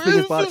 Grasping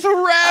his body. This is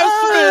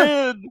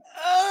harassment!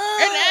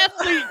 An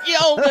athlete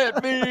yelled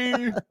at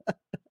me!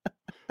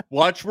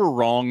 Watch, we're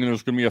wrong, and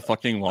there's gonna be a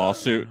fucking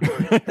lawsuit.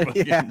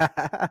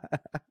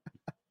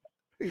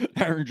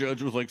 Aaron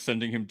Judge was like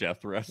sending him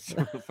death threats.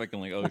 Fucking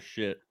like, oh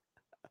shit.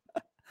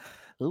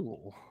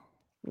 Ooh,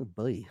 oh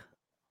boy.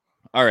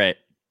 All right.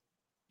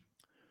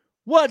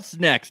 What's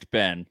next,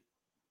 Ben?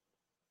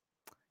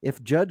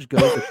 If Judge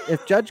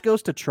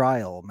goes to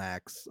trial,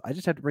 Max, I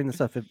just have to bring this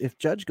up. If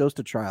Judge goes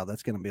to trial,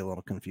 that's going to be a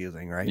little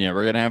confusing, right? Yeah,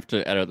 we're gonna have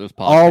to edit this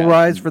podcast. All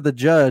rise for the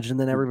judge, and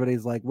then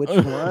everybody's like, which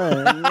one?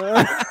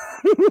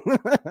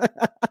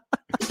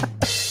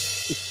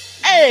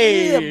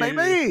 Hey, yeah,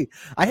 baby!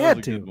 I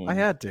had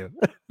to.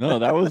 No,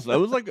 that was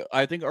like,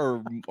 I think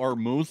our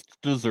most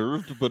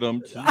deserved, but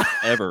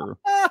ever.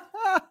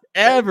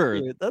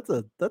 Dude, that's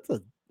a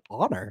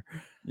honor.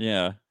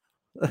 Yeah.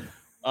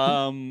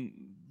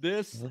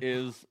 This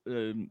is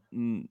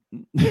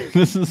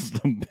this is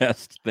the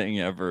best thing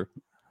ever.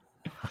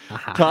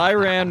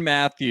 Tyrann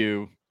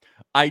Mathieu.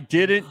 I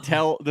didn't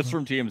tell this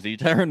from TMZ.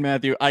 Tyrann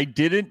Mathieu. I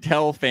didn't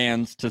tell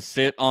fans to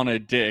sit on a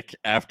dick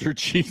after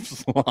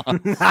Chiefs loss.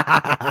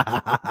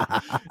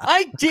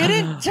 I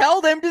didn't tell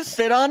them to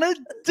sit on a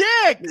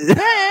dick,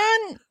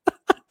 man.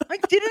 I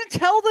didn't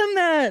tell them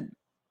that.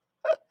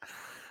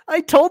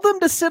 I told them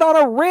to sit on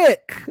a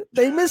Rick.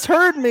 They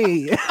misheard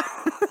me.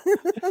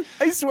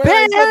 I swear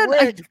I said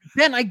wig.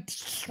 Ben, I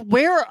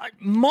swear,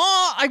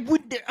 Ma, I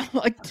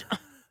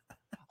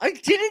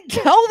didn't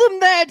tell them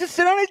that to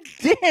sit on a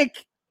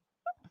dick.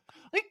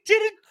 I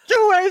didn't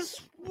do it, I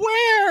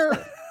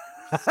swear.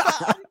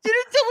 I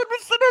didn't tell them to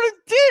sit on a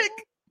dick.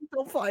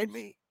 Don't find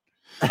me.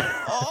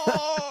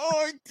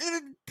 Oh, I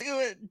didn't do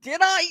it. Did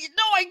I?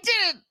 No, I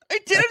didn't. I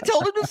didn't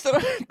tell them to sit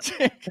on a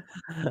dick.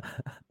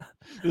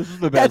 This is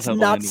the best. That's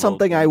not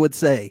something I would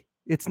say.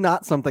 It's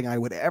not something I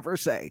would ever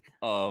say.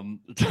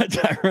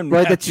 Tyrann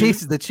Right, Matthew,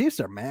 the Chiefs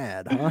are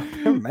mad, huh?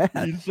 They're mad.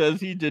 he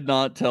says he did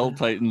not tell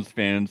Titans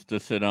fans to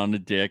sit on a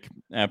dick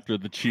after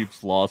the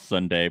Chiefs lost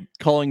Sunday,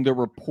 calling the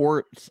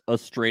reports a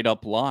straight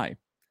up lie.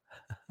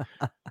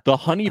 The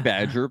Honey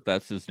Badger,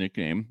 that's his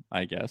nickname,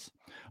 I guess,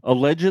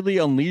 allegedly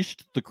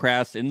unleashed the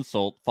crass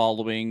insult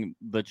following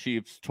the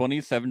Chiefs'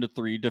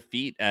 27-3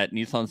 defeat at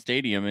Nissan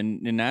Stadium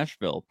in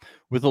Nashville,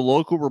 with a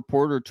local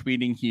reporter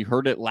tweeting he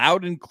heard it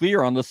loud and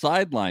clear on the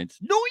sidelines.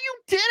 No, you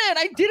didn't.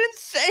 I didn't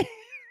say.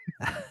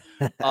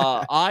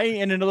 I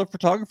and another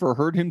photographer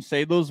heard him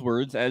say those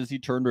words as he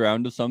turned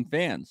around to some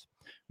fans.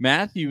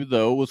 Matthew,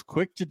 though, was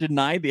quick to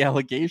deny the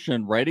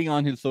allegation, writing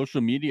on his social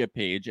media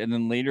page and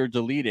then later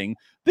deleting,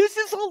 "This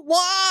is a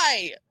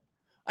lie!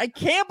 I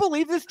can't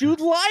believe this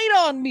dude lied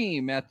on me,"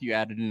 Matthew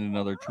added in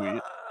another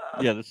tweet.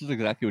 Yeah, this is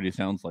exactly what he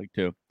sounds like,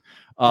 too.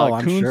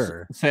 I'm Kuntz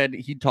sure. said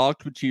he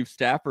talked with chief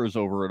staffers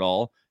over it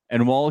all,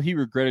 and while he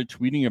regretted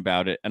tweeting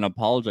about it and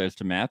apologized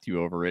to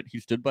Matthew over it, he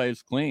stood by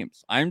his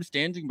claims. "I'm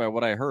standing by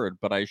what I heard,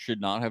 but I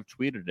should not have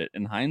tweeted it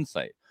in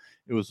hindsight.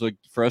 It was a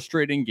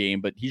frustrating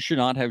game, but he should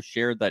not have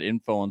shared that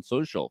info on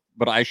social.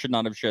 But I should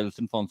not have shared this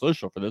info on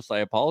social. For this, I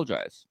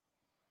apologize."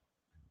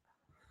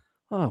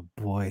 Oh,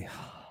 boy.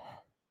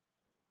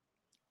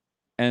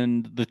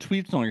 And the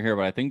tweet's no longer here,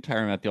 but I think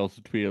Tyrann Matthew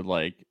also tweeted,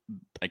 like,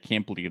 "I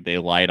can't believe they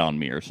lied on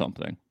me," or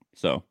something.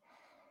 So,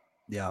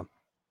 yeah.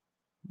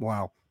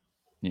 Wow.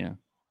 yeah.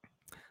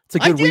 It's a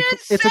good week.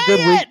 It's a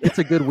good week. It! It's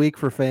a good week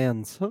for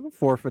fans.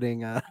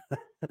 Forfeiting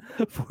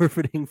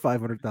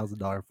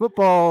 $500,000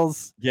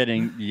 footballs.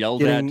 Getting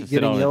yelled at to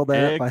sit on a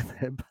dick.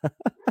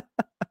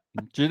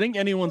 Do you think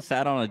anyone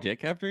sat on a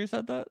dick after he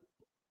said that?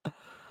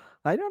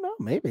 I don't know.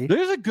 Maybe.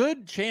 There's a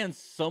good chance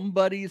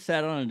somebody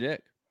sat on a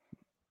dick.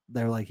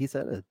 They're like, he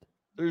said it.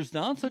 There's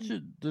not such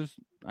a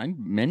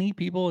many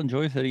people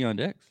enjoy sitting on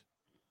dicks.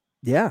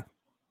 Yeah.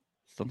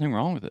 Something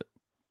wrong with it.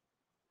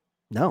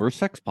 No. We're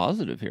sex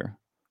positive here.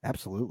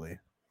 Absolutely.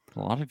 A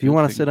lot of if you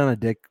want to sit on a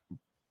dick,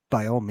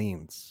 by all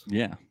means.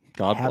 Yeah.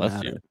 God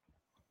bless you.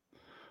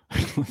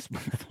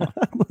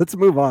 Let's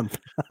move on.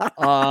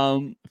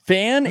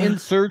 Fan in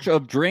search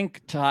of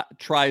drink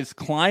tries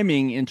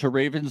climbing into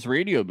Ravens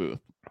radio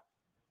booth.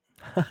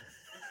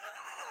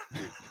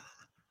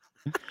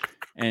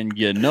 And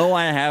you know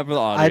I have the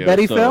audio. I bet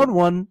he found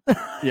one.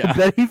 Yeah. I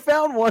bet he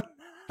found one.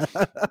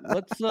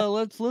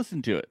 Let's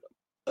listen to it.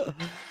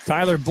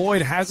 Tyler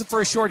Boyd has it for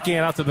a short gain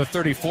out to the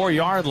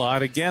 34-yard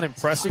line. Again,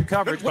 impressive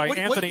coverage by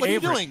Anthony what are you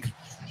Avery. doing?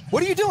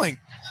 What are you doing?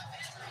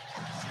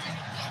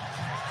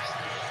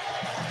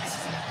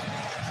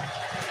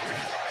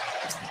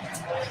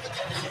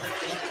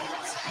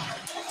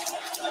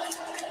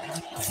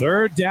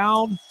 Third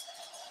down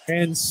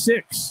and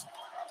 6.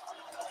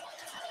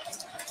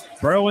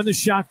 Burrow in the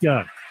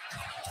shotgun.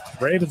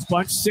 Ravens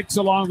bunch 6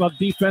 along the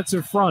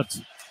defensive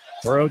front.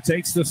 Burrow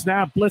takes the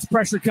snap. Blitz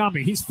pressure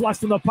coming. He's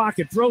flushed in the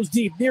pocket. Throws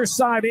deep. Near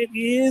side. It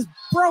is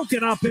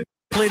broken up.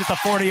 Complete at the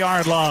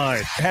 40-yard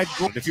line.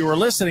 If you were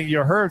listening,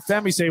 you heard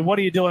Femi say, "What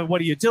are you doing? What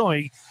are you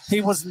doing?"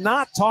 He was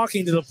not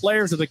talking to the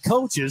players or the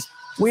coaches.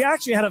 We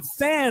actually had a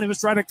fan who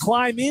was trying to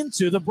climb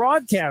into the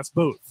broadcast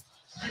booth.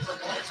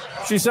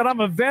 She said,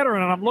 "I'm a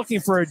veteran and I'm looking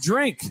for a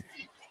drink."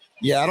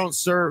 Yeah, I don't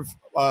serve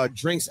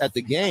drinks at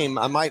the game.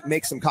 I might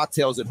make some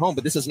cocktails at home,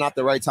 but this is not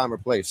the right time or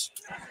place.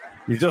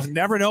 You just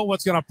never know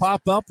what's going to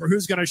pop up or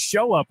who's going to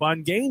show up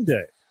on game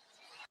day.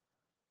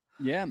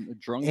 Yeah,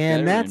 drunk.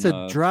 And that's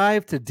a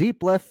drive to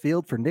deep left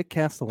field for Nick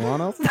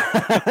Castellanos.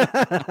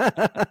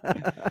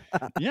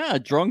 Yeah, a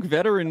drunk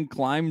veteran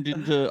climbed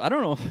into. I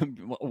don't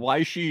know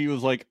why she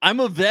was like, "I'm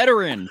a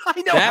veteran."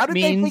 I know. How did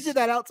they figure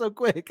that out so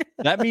quick?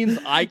 That means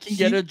I can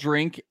get a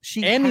drink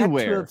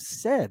anywhere. Had to have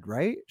said,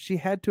 right? She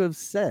had to have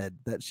said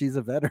that she's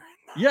a veteran.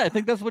 Yeah, I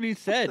think that's what he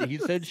said. He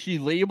said she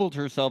labeled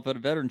herself as a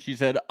veteran. She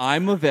said,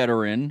 "I'm a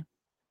veteran.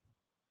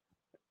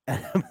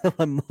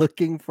 I'm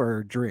looking for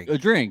a drink." A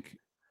drink.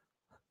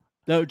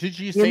 No, did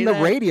she say in the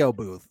that? radio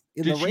booth?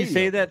 Did she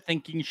say that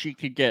thinking she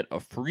could get a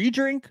free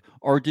drink,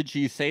 or did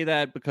she say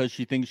that because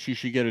she thinks she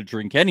should get a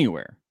drink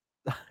anywhere?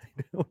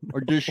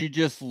 Or does she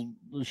just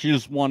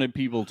wanted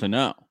people to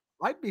know?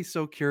 I'd be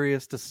so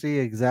curious to see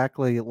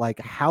exactly like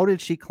how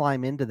did she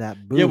climb into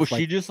that booth? Yeah, was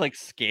she just like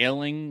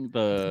scaling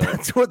the?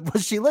 That's what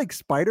was she like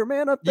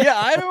Spider-Man up there? Yeah,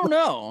 I don't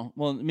know.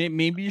 Well,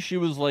 maybe she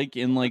was like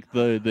in like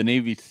the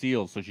Navy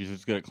SEALs, so she's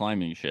just good at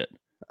climbing shit.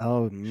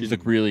 Oh, she's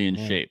like really in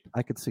shape.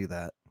 I could see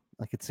that.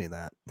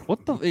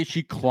 What the?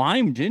 She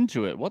climbed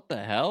into it. What the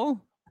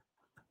hell?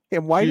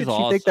 And why did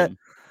she think that?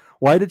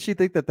 Why did she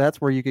think that that's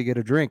where you could get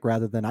a drink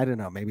rather than, I don't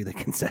know, maybe the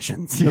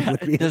concessions? Yeah, would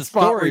be a the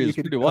spot where story you is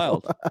could pretty go.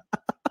 wild.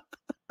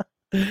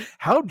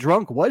 How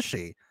drunk was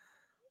she?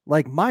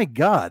 Like, my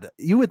God,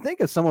 you would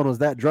think if someone was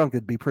that drunk,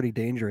 it'd be pretty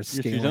dangerous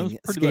Yeah, she sounds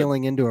pretty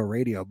scaling into a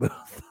radio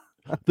booth.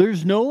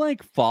 There's no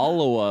like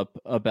follow up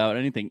about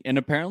anything, and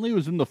apparently it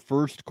was in the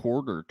first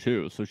quarter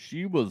too. So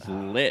she was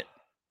lit.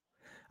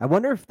 I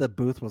wonder if the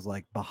booth was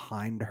like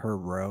behind her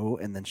row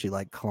and then she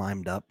like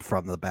climbed up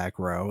from the back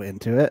row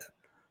into it.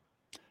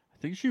 I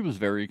think she was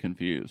very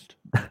confused.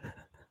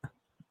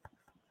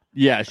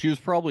 Yeah, she was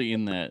probably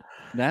in that.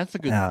 That's a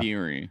good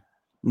theory.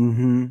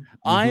 Mm-hmm.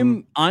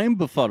 I'm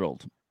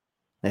befuddled.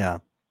 Yeah.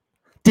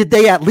 Did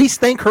they at least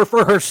thank her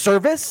for her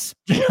service?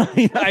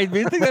 I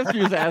think that's what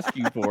she was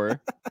asking for.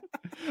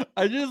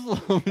 I just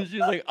love she's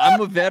like,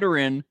 I'm a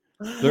veteran.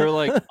 They're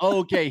like, oh,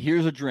 okay,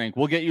 here's a drink.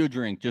 We'll get you a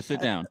drink. Just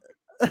sit down.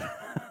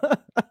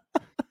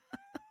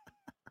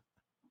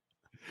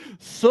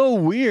 So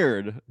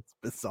weird. It's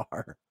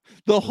bizarre.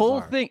 The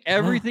whole thing,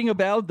 everything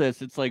about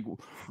this, it's like,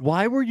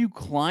 why were you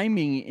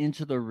climbing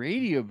into the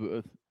radio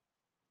booth?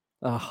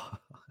 Oh.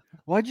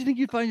 Why'd you think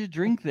you'd find a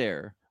drink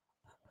there?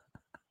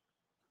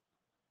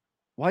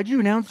 Why'd you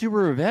announce you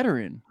were a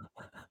veteran?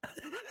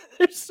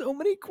 There's so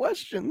many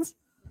questions.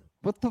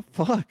 What the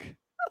fuck?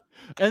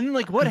 And then,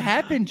 like, what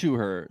happened to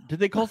her? Did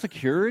they call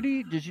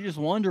security? Did she just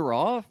wander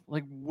off?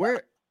 Like,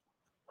 where?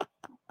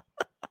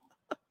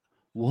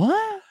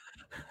 What?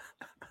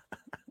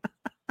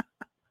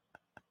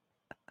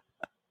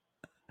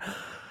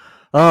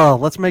 Oh,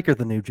 let's make her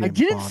the new James I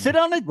didn't Bond. sit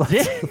on a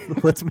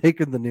dick. Let's make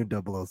her the new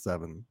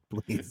 007,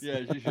 please.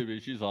 Yeah, she should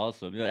be. She's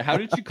awesome. Yeah, how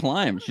did she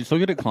climb? She's so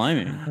good at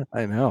climbing.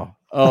 I know.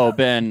 Oh,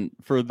 Ben,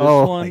 for this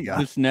one,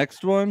 this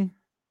next one.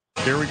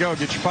 Here we go.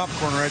 Get your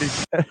popcorn ready.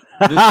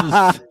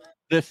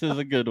 This is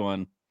a good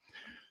one.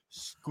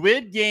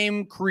 Squid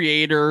Game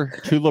creator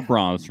to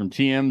LeBron from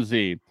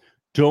TMZ.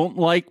 Don't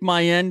like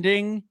my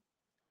ending?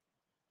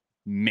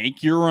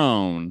 Make your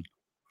own.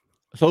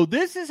 So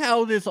this is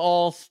how this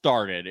all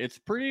started. It's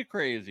pretty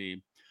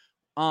crazy.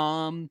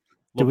 Do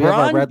we have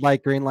our red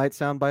light, green light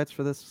sound bites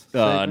for this?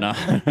 No.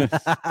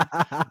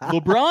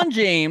 LeBron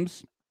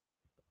James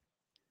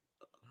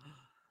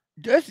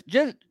just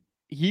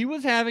he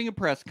was having a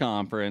press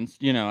conference,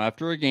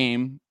 after a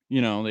game, they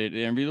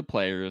interview the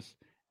players,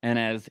 and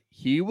as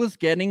he was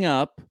getting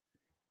up,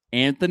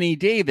 Anthony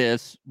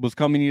Davis was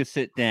coming to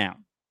sit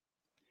down.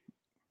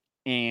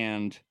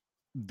 And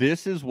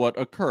this is what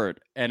occurred.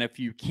 And if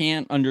you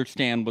can't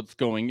understand what's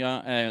going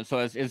on, so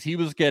as he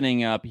was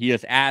getting up, he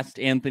has asked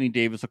Anthony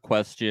Davis a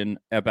question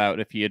about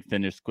if he had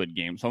finished Squid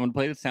Game. So I'm going to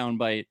play the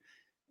soundbite.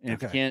 And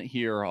if you can't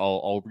hear,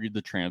 I'll read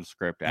the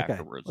transcript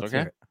afterwards.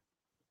 Okay.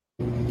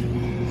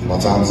 My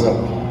time's up.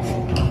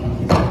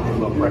 A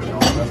little pressure on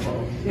that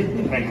phone.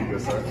 Thank you,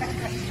 good sir.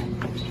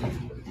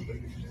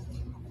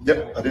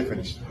 Yep, I did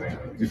finish.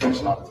 You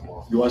finished?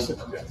 You watched it?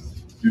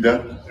 Yes. You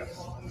done? Yes.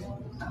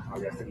 I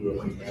got to do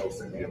an email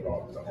send me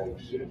about the whole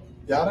shit.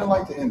 Yeah, I didn't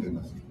like the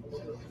ending.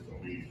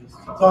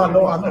 So I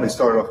know they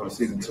started off with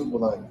season 2,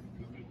 but like,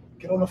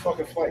 get on the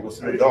fucking flight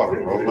with your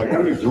daughter, bro. Like,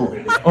 what are you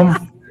doing?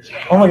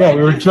 Oh my God,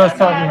 we were just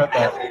talking about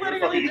that.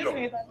 Literally just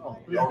made that. So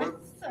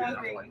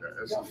great.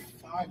 That's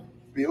 $5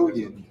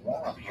 billion.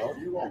 Wow, bro.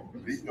 You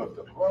won't beat up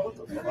the bro. What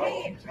the fuck?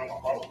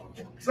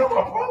 It's not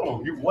my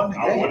problem. You won the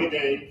game. I won the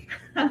game.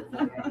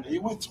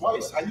 You went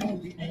twice. How you gonna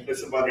beat me?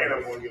 Listen, but then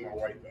I'm going to get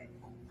my right back.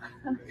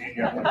 He ain't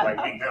got my right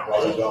back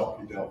now. You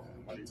don't. You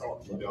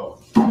don't.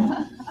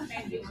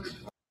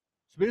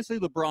 So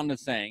basically, LeBron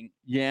is saying,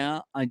 yeah,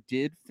 I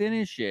did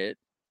finish it.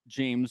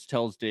 James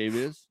tells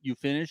Davis, you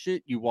finished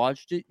it, you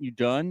watched it, you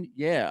done?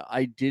 Yeah,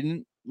 I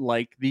didn't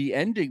like the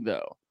ending,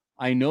 though.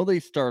 I know they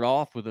start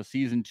off with a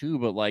season 2,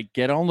 but like,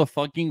 get on the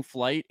fucking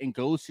flight and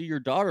go see your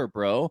daughter,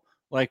 bro.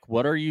 Like,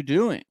 what are you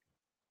doing?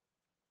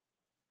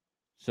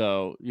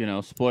 So,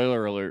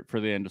 spoiler alert for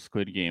the end of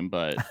Squid Game,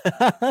 but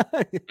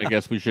I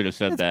guess we should have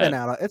said that.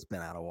 It's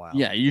been out a while.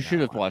 Yeah, you should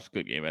have watched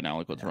Squid Game, and now,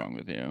 like, what's wrong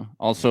with you?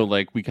 Also,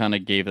 like, we kind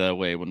of gave that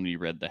away when we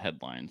read the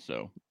headline,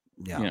 so,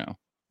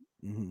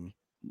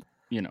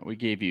 we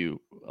gave you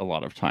a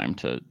lot of time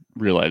to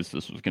realize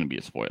this was going to be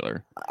a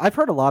spoiler. I've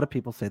heard a lot of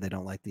people say they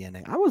don't like the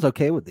ending. I was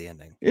okay with the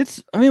ending.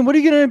 What are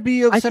you going to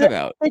be upset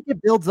about? I think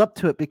it builds up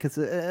to it because,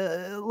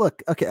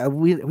 look, okay,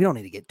 we don't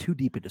need to get too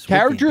deep into Squid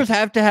Characters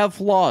have to have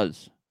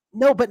flaws.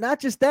 No, but not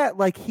just that.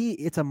 Like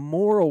it's a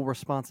moral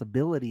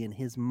responsibility in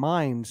his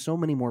mind. So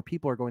many more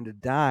people are going to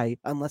die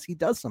unless he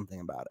does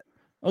something about it.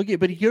 Okay,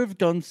 but he could have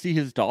gone see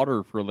his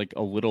daughter for like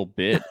a little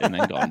bit and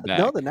then gone back.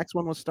 No, the next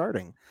one was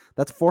starting.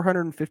 That's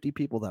 450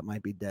 people that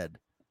might be dead.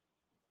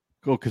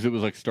 Cool, because it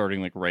was like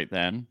starting like right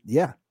then.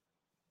 Yeah.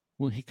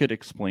 Well, he could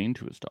explain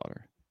to his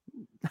daughter.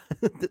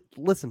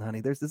 Listen,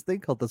 honey, there's this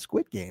thing called the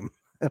Squid Game.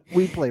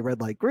 We play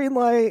red light, green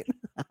light.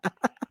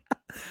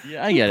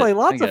 Yeah, I get play it.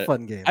 lots of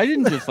fun games. I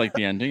didn't dislike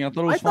the ending. I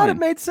thought it was fine. I thought it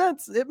made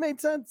sense. It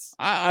made sense.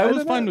 I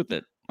was fine with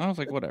it. I was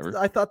like, whatever.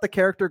 I thought the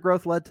character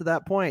growth led to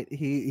that point.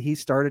 He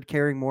started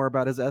caring more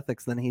about his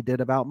ethics than he did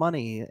about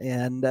money.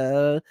 And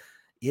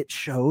it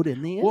showed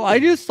in the end. Well, I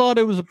just thought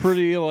it was a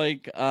pretty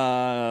like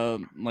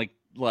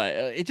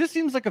it just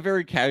seems like a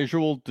very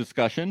casual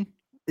discussion.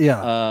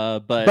 Yeah.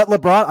 But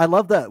LeBron, I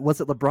love that. Was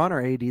it LeBron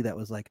or AD that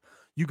was like,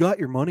 "You got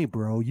your money,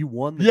 bro. You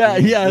won the yeah,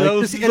 game." yeah, Like, that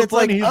was just- so and it's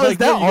funny. like, He's oh, like, is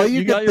that yeah, all you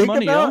you got can your think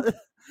money, about? huh?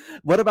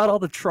 What about all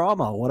the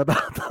trauma? What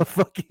about the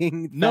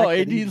fucking No, fact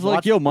that he AD's like,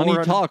 watched yo, money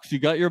 400 talks. You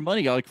got your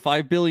money, like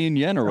 5 billion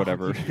yen or Oh,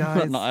 whatever. you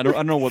guys. No, I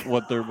don't know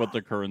what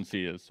their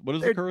currency is. What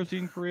is the They're- currency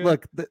in Korea?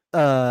 Look,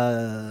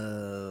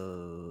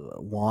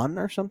 won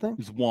or something?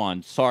 It's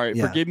won. Sorry,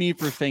 Yeah. forgive me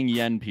for saying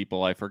yen,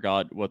 people. I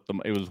forgot what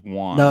it was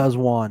won. No, it was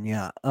won.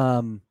 Yeah.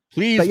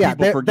 Please, but yeah,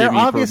 people, forgive me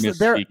for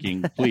they're-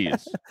 misspeaking.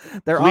 Please.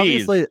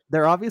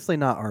 they're obviously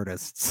not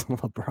artists,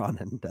 LeBron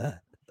and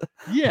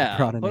Yeah,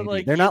 LeBron and but AD.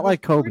 like They're it not was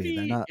like Kobe. pretty-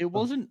 They're not. It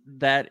wasn't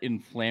that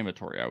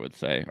inflammatory, I would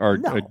say, or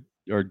No.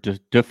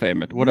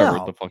 defamatory, whatever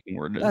No. the fucking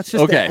word is. That's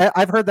just okay.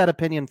 I've heard that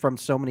opinion from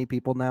so many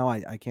people now.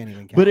 I can't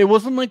even count. But it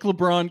wasn't like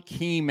LeBron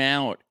came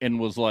out and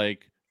was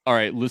like, "All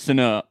right, listen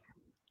up.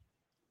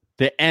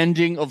 The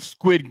ending of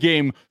Squid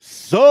Game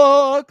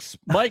sucks."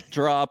 Mic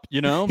drop.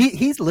 You know.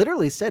 He's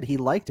literally said he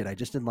liked it. I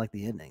just didn't like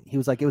the ending. He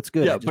was like, it was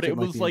good. I Yeah, just but it didn't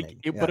was the like,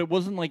 ending." but it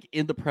wasn't like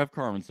in the press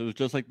conference. It was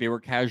just like they were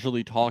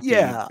casually talking.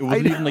 Yeah, it I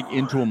wasn't even know. like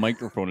into a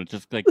microphone. It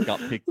just like got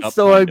picked up.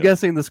 So kind I'm of.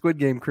 guessing the Squid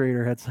Game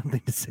creator had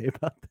something to say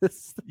about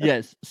this.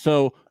 Yes.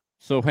 So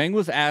Hwang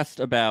was asked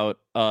about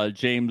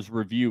James'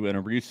 review in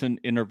a recent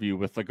interview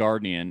with The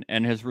Guardian,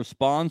 and his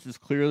response is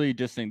clearly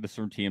dissing this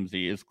from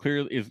TMZ. Is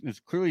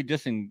clearly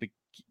dissing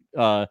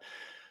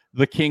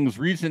the King's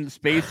recent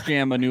Space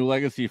Jam: A New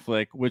Legacy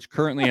flick, which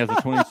currently has a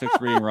 26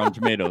 rating on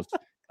Tomatoes.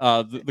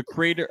 The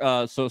creator,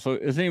 so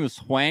his name is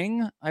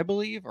Hwang, I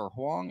believe, or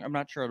Huang. I'm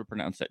not sure how to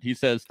pronounce it. He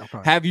says,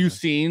 "Have you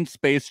seen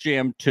Space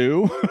Jam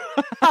 2?"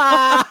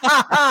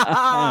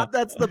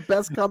 That's the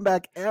best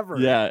comeback ever.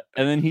 Yeah,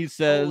 and then he Holy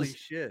says,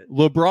 shit.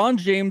 LeBron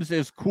James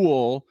is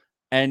cool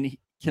and he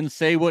can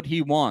say what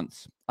he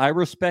wants. I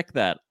respect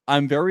that.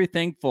 I'm very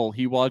thankful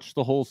he watched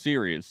the whole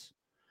series.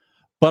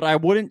 But I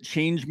wouldn't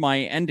change my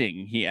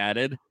ending, he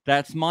added.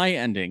 That's my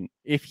ending.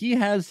 If he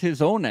has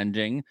his own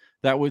ending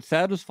that would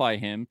satisfy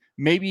him,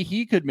 maybe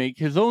he could make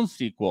his own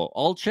sequel.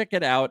 I'll check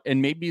it out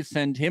and maybe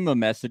send him a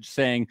message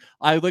saying,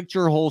 I liked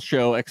your whole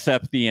show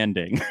except the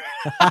ending.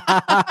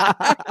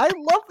 I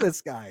love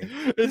this guy.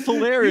 It's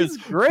hilarious.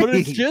 He's great. But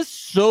it's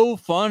just so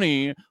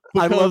funny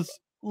because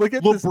look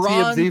at this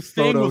TMZ LeBron's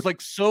thing photo. was like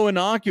so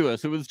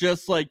innocuous. It was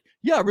just like,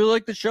 yeah, I really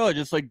like the show. I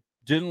just like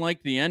didn't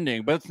like the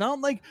ending. But it's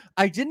not like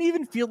I didn't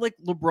even feel like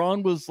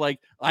LeBron was like,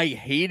 I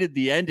hated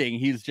the ending.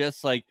 He's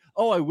just like,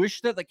 oh, I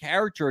wish that the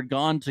character had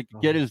gone to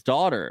get his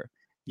daughter.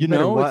 You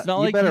know, it's not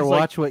like you better he's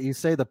watch like, what you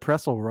say. The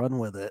press will run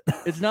with it.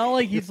 it's not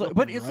like he's like,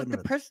 but it's like Run the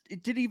with it. press.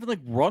 It didn't even like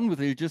run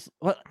with it. It just,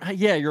 well,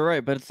 yeah, you're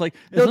right. But it's like,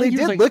 it's No, not they like he was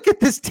did. like, Look at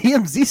this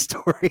TMZ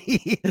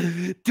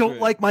story. Don't Right.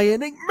 like my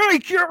ending?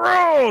 Make your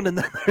own. And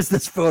then there's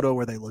this photo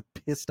where they look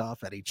pissed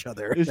off at each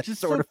other. It's They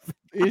just sort so,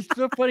 it's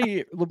so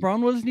funny.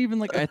 LeBron wasn't even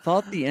like, I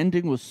thought the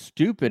ending was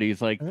stupid.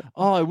 He's like,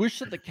 oh, I wish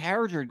that the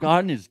character had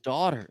gotten his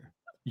daughter.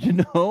 You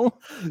know?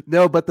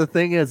 No, but the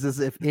thing is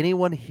if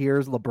anyone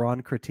hears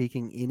LeBron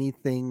critiquing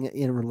anything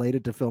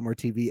related to film or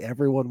TV,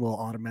 everyone will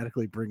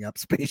automatically bring up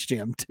Space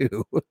Jam 2.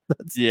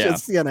 That's Yeah.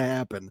 just gonna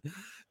happen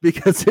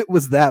because it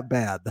was that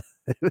bad.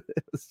 It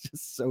was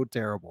just so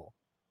terrible.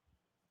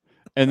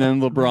 And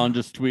then LeBron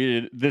just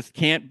tweeted, "This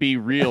can't be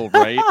real,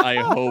 right? I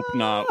hope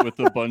not." With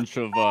a bunch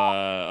of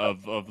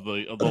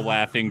the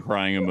laughing,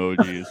 crying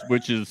emojis,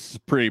 which is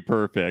pretty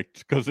perfect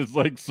because it's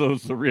like so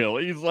surreal.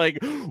 He's like,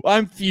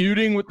 "I'm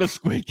feuding with the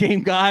Squid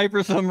Game guy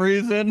for some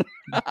reason."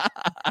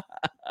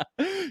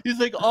 He's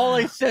like, "All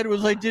I said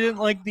was I didn't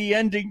like the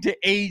ending to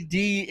AD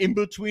in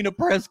between a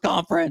press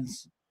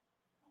conference."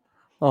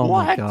 Oh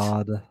my What?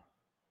 god.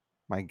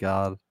 My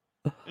god.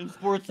 And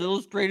Sports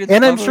Illustrated,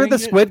 And I'm sure the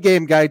covering it. Squid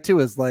Game guy too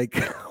is like,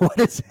 what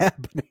is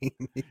happening?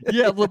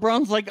 Yeah,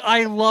 LeBron's like,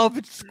 I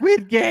loved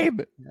Squid Game.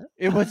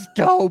 It was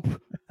dope.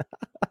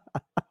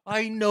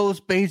 I know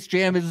Space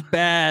Jam is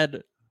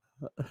bad.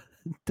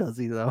 Does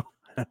he though?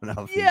 I don't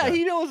know. If Yeah, does.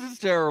 he knows it's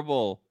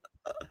terrible.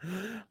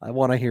 I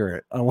want to hear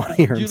it. I want to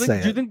hear him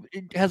say Do you it.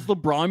 think has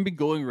LeBron been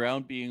going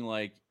around being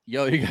like,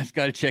 "Yo, you guys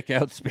got to check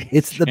out Space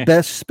It's Jam"? the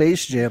best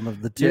Space Jam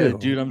of the two. Yeah,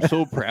 dude, I'm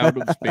so proud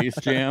of Space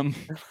Jam.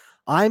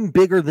 I'm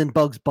bigger than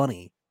Bugs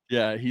Bunny.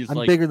 Yeah, he's I'm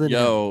like, bigger than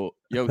yo,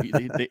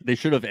 they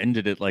should have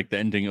ended it like the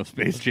ending of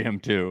Space Jam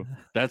 2.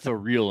 That's a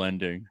real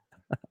ending.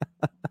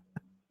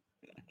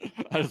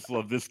 I just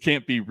love this.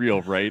 Can't be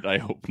real, right? I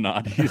hope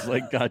not. He's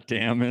like, God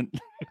damn it.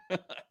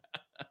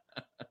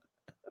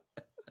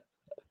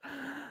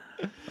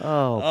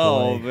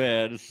 Oh, boy.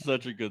 Man, it's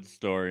such a good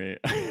story.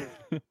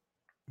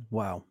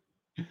 Wow.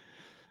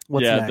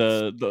 What's yeah,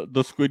 next?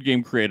 the Squid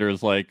Game creator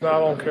is like, I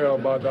don't care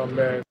about that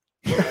man.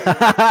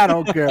 I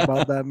don't care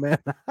about that, man.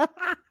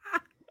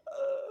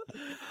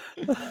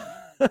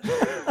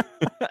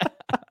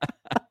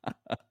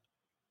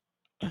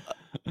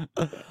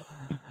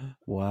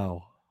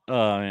 Wow.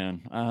 oh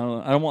man,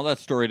 I don't want that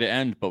story to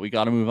end, but we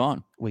got to move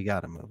on. We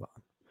got to move on.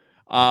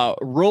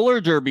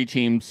 Roller derby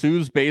team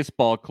sues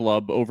baseball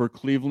club over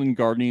Cleveland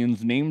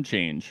Guardians name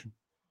change.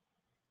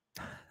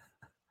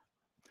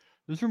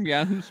 This is from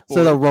Yahoo Sports.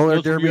 So the roller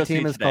This from derby USA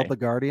team is Today. called the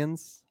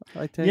Guardians,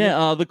 I take it?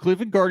 Yeah, the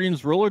Cleveland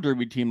Guardians roller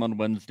derby team on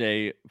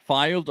Wednesday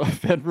filed a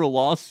federal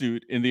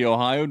lawsuit in the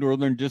Ohio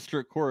Northern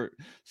District Court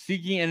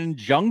seeking an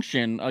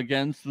injunction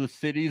against the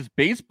city's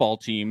baseball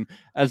team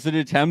as it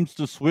attempts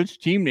to switch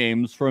team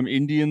names from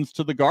Indians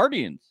to the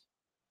Guardians.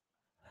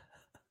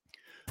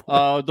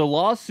 The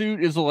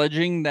lawsuit is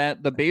alleging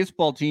that the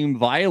baseball team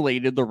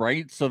violated the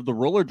rights of the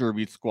roller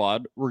derby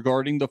squad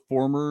regarding the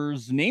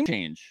former's name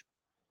change.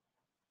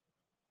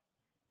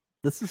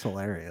 This is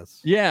hilarious.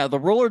 Yeah, the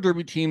roller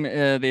derby team,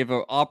 they've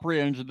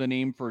operated under the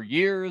name for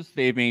years.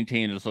 They've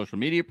maintained a social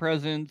media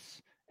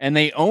presence, and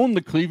they own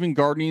the Cleveland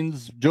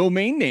Guardians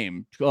domain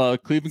name,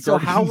 Cleveland So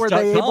how were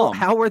they able? Guardians.com.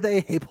 How were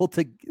they able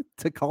to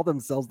call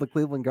themselves the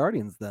Cleveland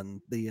Guardians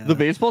then? The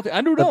baseball team? I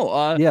don't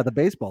know. Yeah, the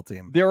baseball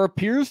team. There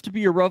appears to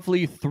be a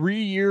roughly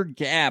 3-year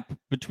gap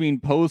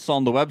between posts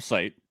on the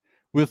website,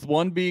 with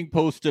one being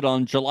posted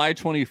on July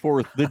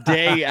 24th, the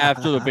day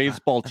after the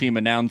baseball team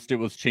announced it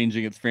was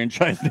changing its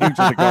franchise name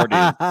to the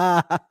Guardians.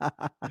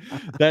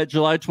 That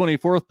July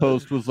 24th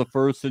post was the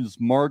first since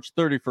March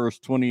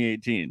 31st,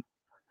 2018.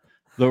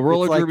 The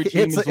roller derby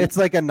team it's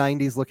like a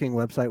 90s looking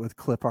website with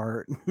clip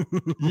art.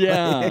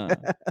 Yeah.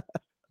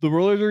 The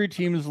roller derby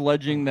team is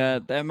alleging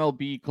that the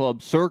MLB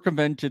club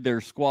circumvented their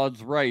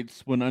squad's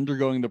rights when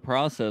undergoing the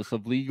process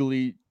of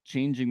legally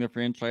changing the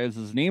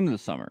franchise's name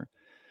this summer.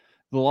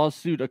 The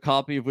lawsuit, a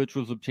copy of which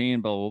was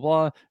obtained, blah, blah,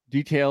 blah,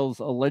 details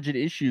alleged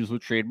issues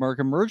with trademark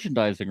and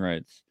merchandising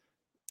rights.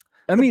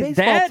 I mean, the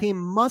baseball team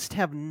must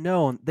have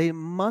known. They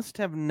must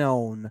have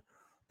known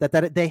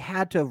that they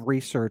had to have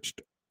researched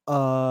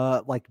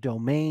like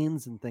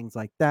domains and things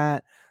like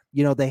that.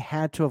 You know, they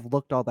had to have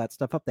looked all that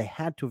stuff up. They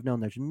had to have known.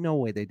 There's no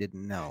way they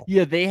didn't know.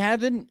 Yeah, they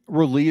haven't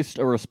released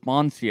a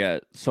response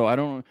yet. So I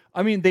don't,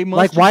 I mean, they must.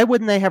 Like, why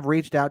wouldn't they have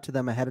reached out to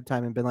them ahead of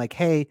time and been like,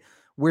 hey,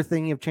 we're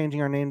thinking of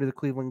changing our name to the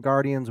Cleveland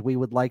Guardians. We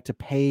would like to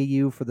pay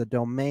you for the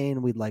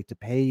domain. We'd like to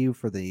pay you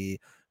for the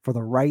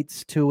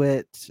rights to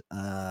it.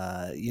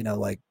 You know,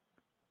 like,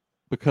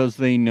 because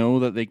they know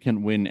that they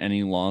can win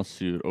any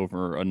lawsuit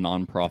over a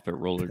nonprofit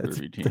roller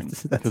derby team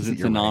because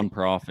it's a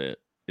nonprofit.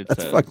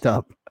 That's fucked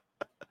up.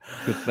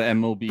 Because the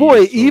MLB.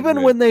 Boy,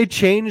 even when they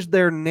changed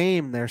their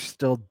name, they're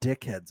still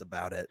dickheads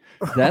about it.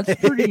 That's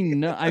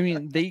pretty. I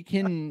mean, they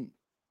can.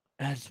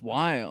 That's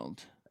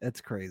wild.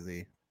 It's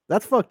crazy.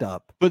 That's fucked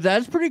up. But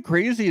that's pretty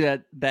crazy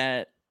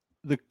that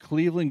the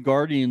Cleveland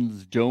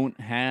Guardians don't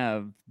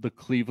have the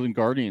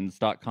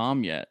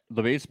clevelandguardians.com yet,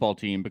 the baseball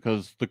team,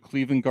 because the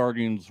Cleveland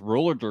Guardians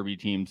roller derby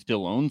team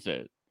still owns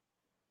it.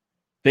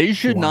 They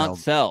should not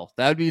sell.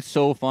 That would be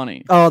so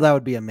funny. Oh, that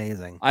would be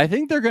amazing. I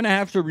think they're going to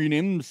have to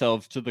rename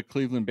themselves to the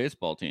Cleveland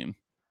baseball team.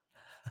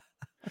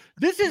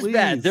 This is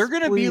bad. They're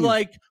going to be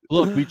like,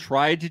 look, we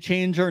tried to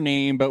change our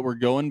name, but we're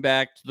going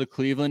back to the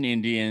Cleveland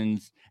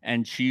Indians,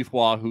 and Chief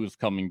Wahoo is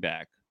coming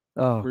back.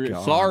 Oh,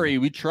 sorry,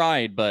 we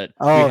tried, but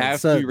we have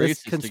to be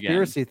racist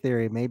conspiracy again.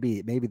 theory.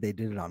 Maybe they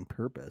did it on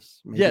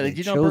purpose. Maybe yeah, they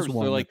did it on purpose.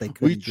 They're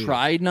like, we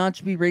tried not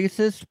to be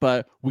racist,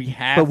 but we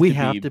have. But we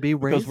have to be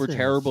racist because we're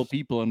terrible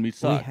people and we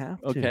suck. We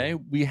have to. Okay,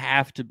 we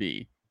have to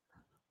be.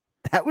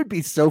 That would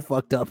be so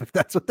fucked up if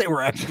that's what they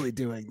were actually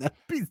doing. That'd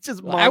be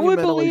just. I would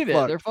believe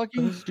fucked. it. They're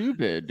fucking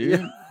stupid,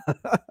 dude.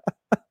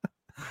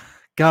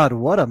 God,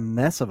 what a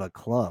mess of a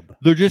club.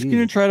 They're just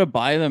gonna try to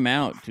buy them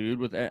out,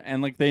 dude.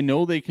 And like they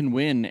know they can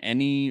win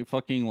any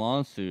fucking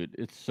lawsuit.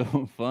 It's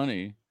so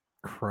funny.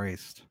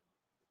 Christ.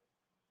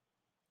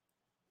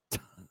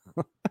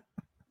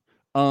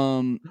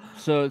 So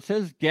it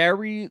says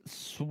Gary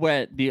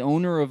Sweat, the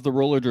owner of the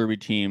roller derby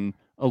team,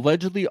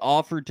 allegedly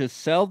offered to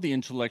sell the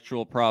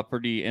intellectual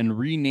property and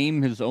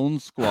rename his own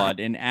squad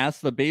and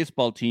asked the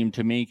baseball team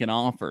to make an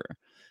offer.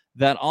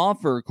 That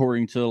offer,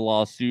 according to the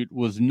lawsuit,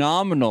 was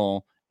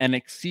nominal and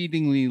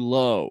exceedingly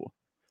low.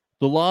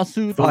 The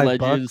lawsuit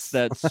alleges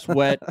that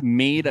Sweat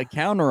made a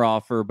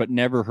counteroffer but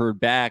never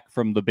heard back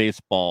from the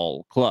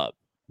baseball club.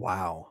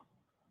 Wow.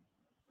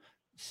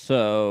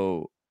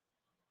 So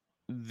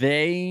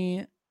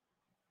they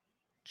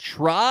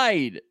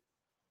tried.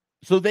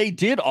 So they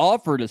did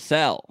offer to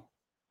sell.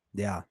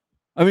 Yeah.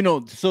 I mean,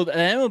 no, so the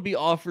MLB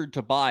offered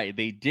to buy.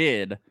 They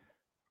did,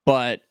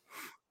 but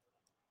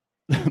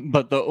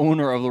the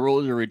owner of the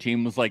roller derby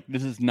team was like,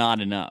 this is not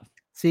enough.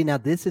 See, now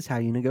this is how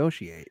you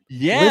negotiate.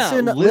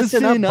 Yeah,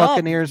 listen up,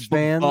 Buccaneers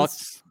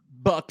fans.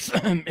 Bucks,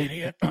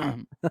 idiot.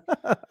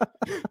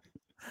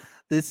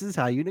 This is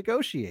how you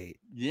negotiate.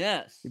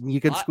 Yes,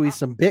 you can squeeze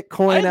some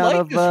Bitcoin out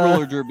of this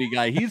roller derby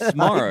guy. He's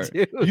smart.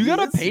 Dude, you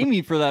gotta pay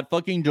me for that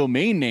fucking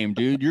domain name,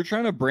 dude. You're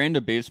trying to brand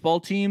a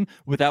baseball team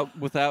without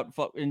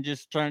and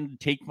just trying to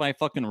take my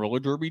fucking roller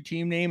derby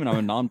team name, and I'm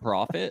a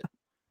nonprofit.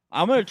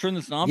 I'm gonna turn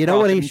this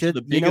nonprofit into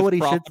the biggest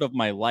profit of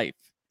my life.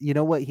 You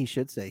know what he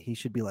should say? He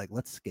should be like,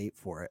 let's skate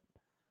for it.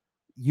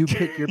 You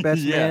pick your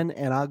best man,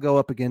 and I'll go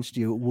up against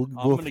you.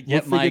 We'll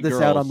figure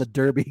this out on the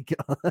derby.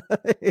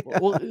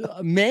 Well,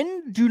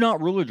 men do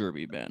not roller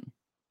derby, Ben.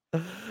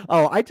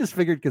 Oh, I just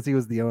figured because he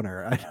was the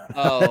owner.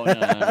 Oh,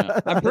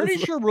 no. I'm pretty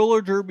sure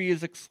roller derby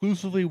is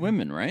exclusively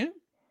women, right?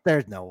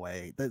 There's no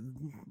way.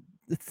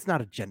 It's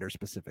not a gender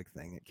specific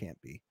thing. It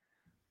can't be.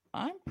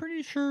 I'm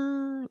pretty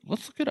sure.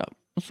 Let's look it up.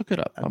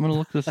 I'm going to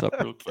look this up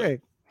real quick.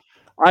 Okay.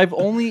 I've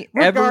only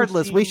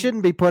Regardless, ever we seen...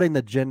 shouldn't be putting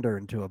the gender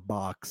into a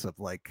box of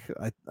like.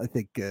 I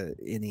think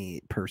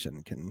any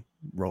person can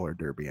roller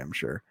derby. I'm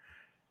sure.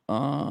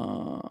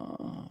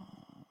 Hold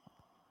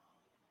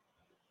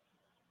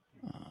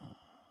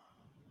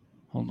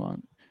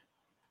on.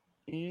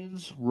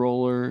 Is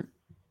roller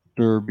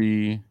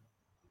derby...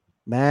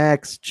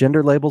 Max,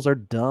 gender labels are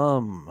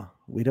dumb.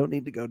 We don't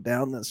need to go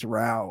down this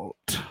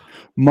route.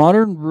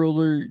 Modern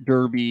roller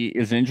derby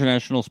is an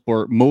international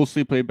sport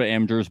mostly played by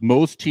amateurs.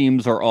 Most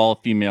teams are all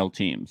female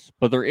teams,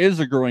 but there is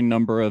a growing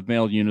number of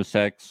male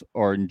unisex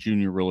or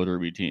junior roller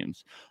derby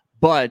teams.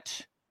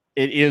 But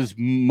it is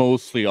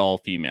mostly all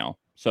female.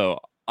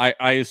 So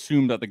I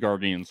assume that the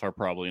Guardians are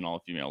probably an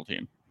all-female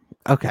team.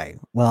 Okay.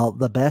 Well,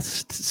 the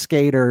best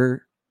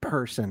skater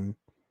person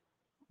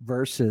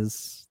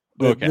versus...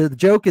 Okay. The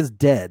joke is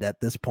dead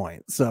at this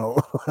point. So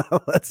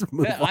let's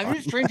move on. I'm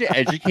just trying to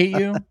educate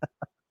you.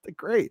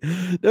 Great.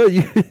 No,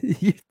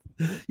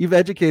 you've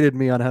educated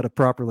me on how to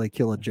properly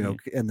kill a joke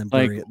and then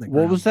bury it in the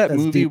ground. What was that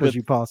movie deep with as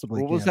you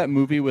possibly was that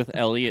movie with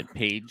Elliot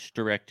Page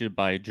directed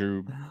by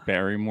Drew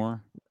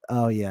Barrymore?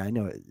 Oh yeah, I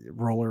know it.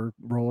 Roller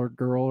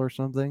Girl or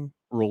something.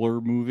 Roller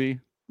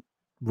movie.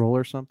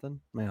 Roller something.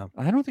 Yeah.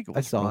 I don't think it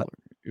was. I saw roller.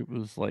 It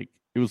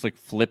was like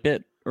Flip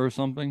It or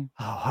something.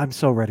 Oh, I'm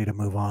so ready to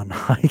move on.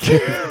 I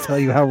can't even tell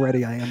you how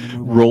ready I am to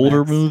move on.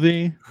 Roller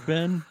movie,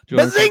 Ben?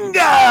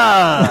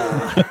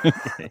 Bazinga!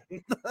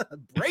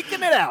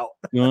 Breaking it out.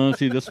 You want to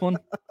see this one?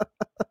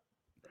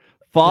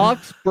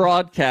 Fox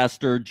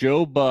broadcaster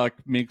Joe Buck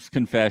makes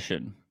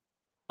confession.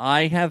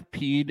 I have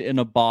peed in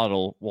a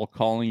bottle while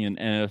calling an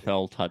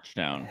NFL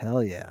touchdown.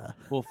 Hell yeah.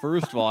 Well,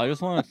 first of all, I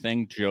just want to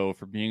thank Joe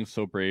for being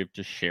so brave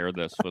to share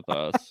this with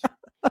us.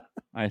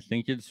 I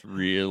think it's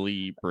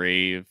really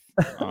brave.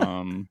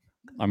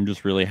 I'm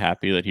just really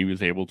happy that he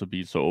was able to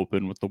be so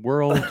open with the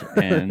world.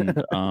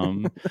 And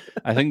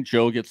I think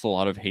Joe gets a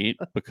lot of hate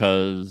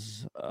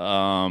because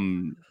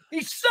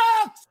he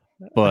sucks.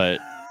 But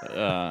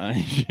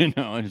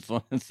I just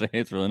want to say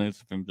it's really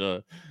nice of him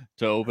to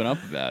open up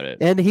about it.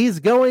 And he's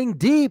going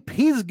deep.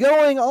 He's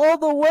going all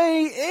the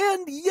way.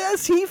 And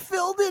yes, he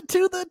filled it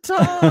to the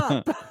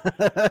top.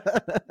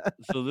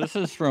 So this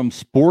is from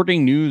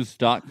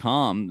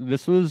sportingnews.com.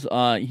 This was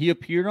he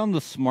appeared on the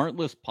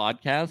Smartless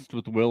podcast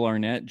with Will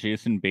Arnett,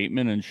 Jason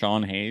Bateman, and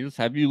Sean Hayes.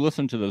 Have you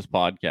listened to this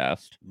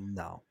podcast?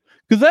 No.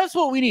 Because that's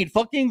what we need.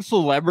 Fucking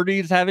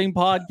celebrities having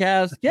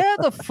podcasts. Get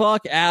the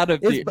fuck out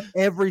of here.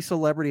 Every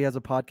celebrity has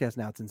a podcast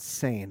now. It's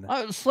insane.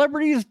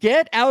 Celebrities,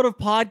 get out of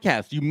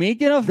podcasts. You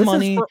make enough This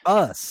money. is for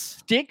us.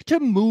 Stick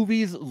to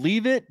movies.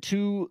 Leave it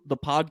to the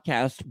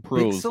podcast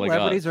pros. Big celebrities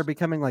like us. are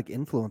becoming like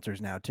influencers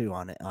now too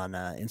on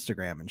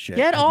Instagram and shit.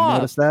 Get Have off. You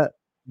noticed that?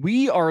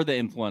 We are the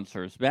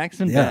influencers.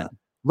 Max and Ben.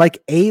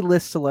 Like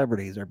A-list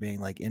celebrities are being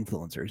like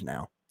influencers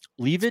now.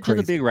 Leave it to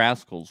the big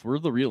rascals. We're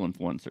the real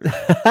influencers.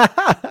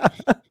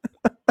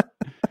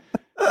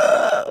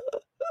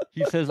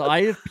 He says,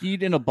 I have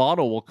peed in a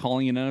bottle while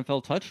calling an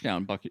NFL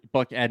touchdown,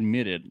 Buck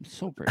admitted.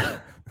 So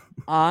brave.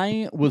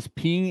 I was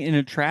peeing in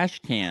a trash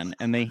can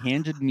and they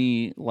handed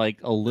me like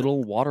a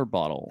little water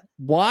bottle.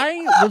 Why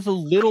was a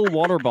little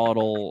water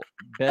bottle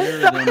better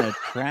than a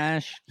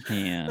trash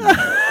can?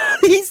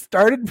 He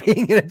started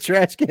peeing in a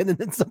trash can and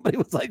then somebody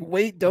was like,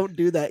 wait, don't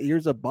do that.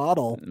 Here's a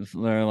bottle.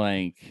 So they're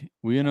like,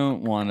 we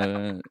don't want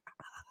to.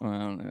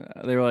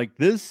 They're like,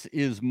 this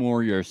is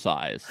more your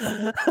size.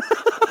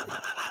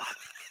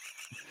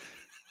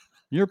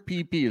 Your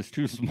PP is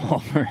too small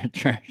for a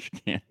trash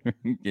can.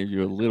 Give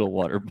you a little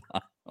water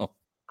bottle.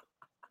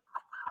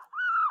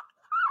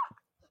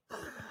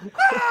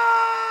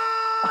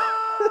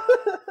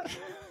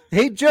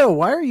 Hey, Joe,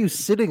 why are you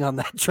sitting on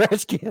that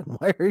trash can?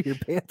 Why are your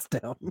pants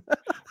down?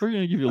 We're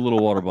going to give you a little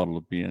water bottle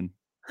to pee in.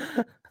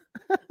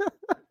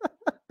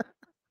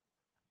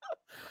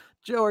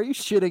 Joe, are you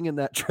shitting in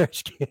that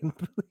trash can?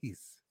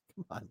 Please.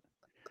 Come on.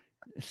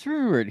 It's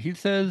weird. He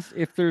says,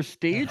 if there's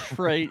stage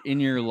fright in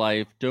your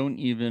life, don't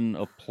even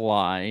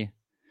apply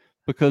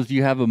because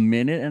you have a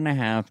minute and a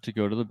half to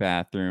go to the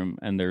bathroom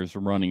and there's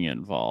running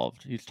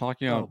involved. He's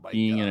talking about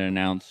being an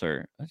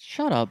announcer.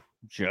 Shut up,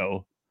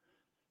 Joe.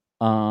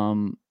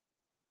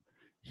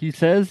 He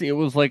says it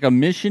was like a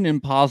Mission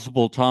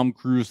Impossible Tom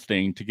Cruise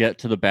thing to get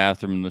to the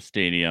bathroom in the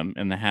stadium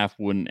and the half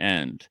wouldn't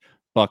end.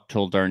 Buck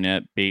told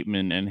Arnett,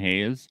 Bateman, and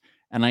Hayes.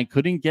 And I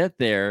couldn't get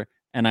there.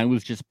 And I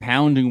was just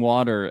pounding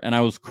water and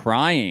I was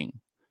crying.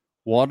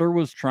 Water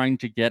was trying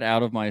to get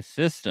out of my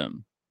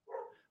system.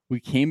 We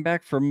came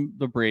back from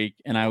the break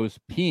and I was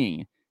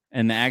peeing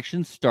and the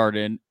action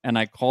started and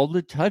I called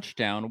a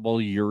touchdown while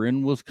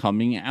urine was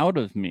coming out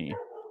of me.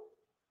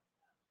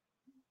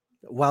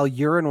 While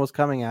urine was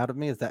coming out of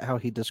me? Is that how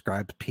he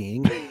described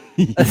peeing?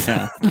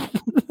 Yeah.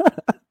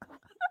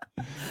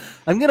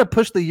 I'm gonna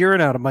push the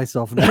urine out of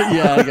myself now.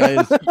 Yeah,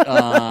 guys.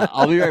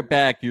 I'll be right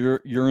back.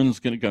 Urine's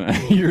gonna come.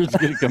 Urine's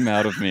gonna come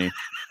out of me.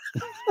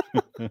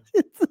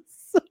 It's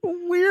so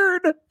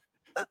weird.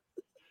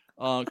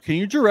 Can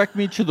you direct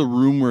me to the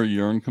room where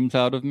urine comes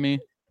out of me?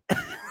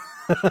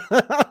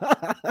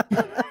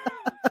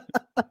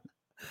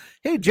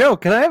 Hey, Joe,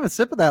 can I have a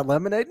sip of that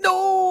lemonade?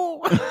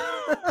 No.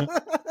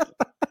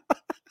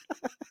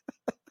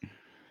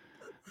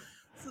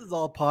 This is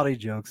all potty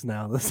jokes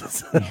now. This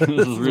is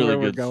really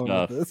where good we're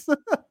going with stuff.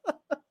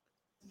 this.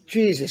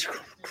 Jesus,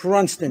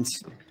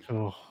 Crunstance.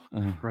 Oh,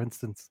 for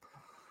instance.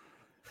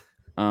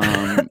 So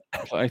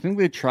I think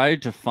they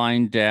tried to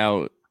find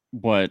out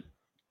what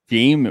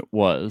game it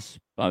was.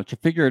 To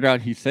figure it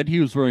out, he said he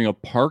was wearing a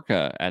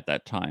parka at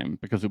that time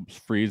because it was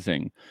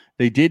freezing.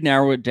 They did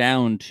narrow it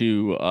down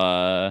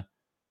to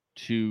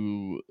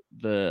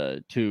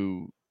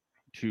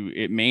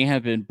it may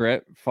have been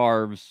Brett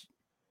Favre's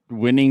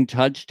winning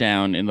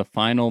touchdown in the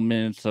final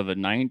minutes of a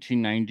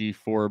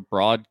 1994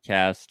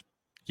 broadcast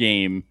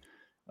game.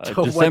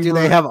 What, do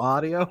they have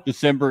audio?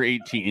 December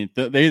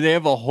 18th. They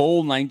have a whole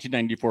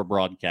 1994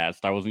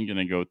 broadcast. I wasn't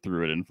gonna go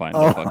through it and find the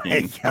Oh fucking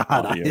my God.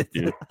 audio,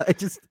 dude.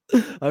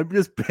 I'm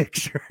just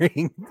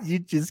picturing you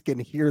just can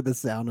hear the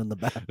sound in the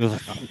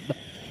background.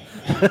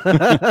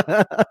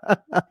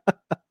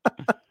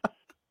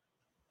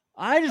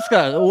 I just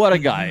got what a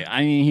guy.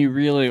 I mean, he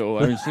really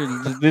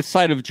this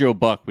side of Joe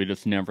Buck we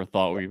just never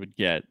thought we would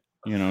get.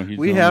 You know, he's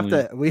we have to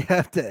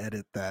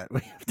edit that.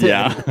 We have to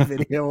edit a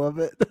video of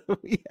it.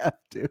 We have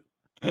to.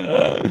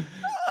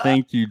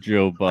 Thank you,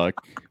 Joe Buck.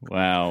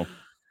 Wow.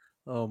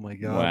 Oh my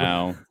God.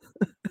 Wow.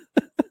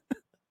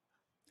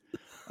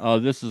 Oh,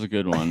 this is a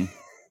good one.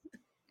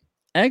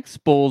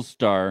 Ex-Bulls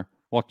star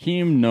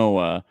Joakim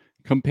Noah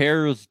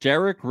compares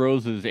Derrick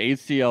Rose's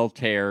ACL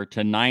tear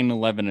to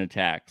 9/11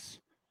 attacks.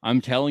 I'm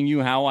telling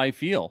you how I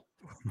feel.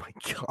 Oh my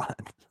God.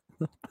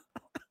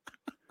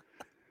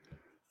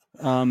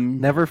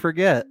 Never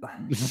forget.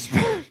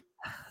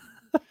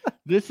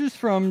 This is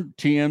from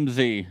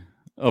TMZ,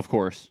 of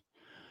course.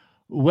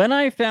 When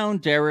I found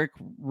Derrick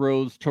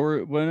Rose tore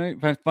when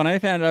I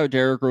found out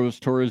Derrick Rose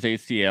tore his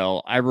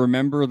ACL, I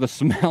remember the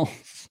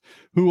smells,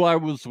 who I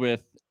was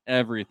with,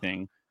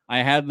 everything. I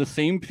had the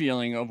same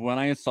feeling of when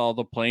I saw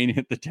the plane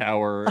hit the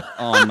tower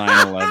on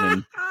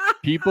 9/11.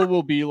 People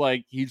will be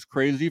like, he's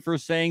crazy for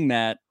saying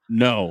that.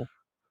 No,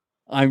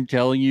 I'm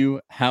telling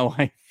you how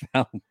I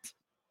felt.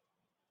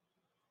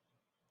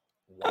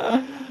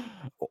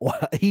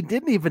 He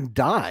didn't even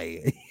die.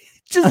 He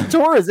just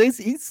tore his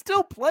AC. He's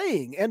still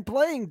playing and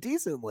playing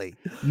decently.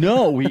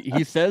 No,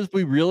 he says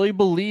we really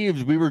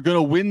believed we were going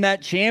to win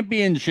that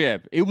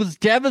championship. It was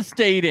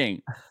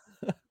devastating.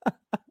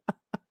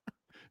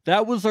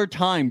 That was our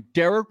time.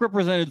 Derrick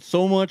represented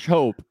so much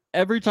hope.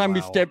 Every time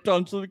he stepped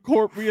onto the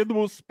court, we had the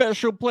most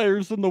special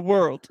players in the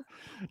world.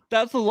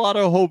 That's a lot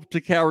of hope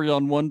to carry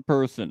on one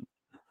person.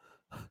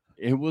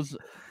 It was.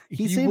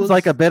 He seems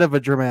like a bit of a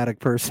dramatic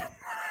person.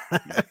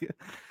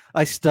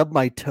 I stubbed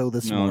my toe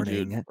this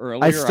morning.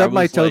 Dude, I stubbed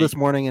my toe this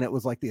morning, and it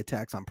was like the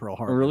attacks on Pearl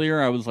Harbor.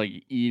 Earlier, I was like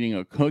eating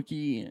a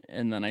cookie,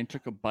 and then I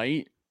took a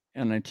bite,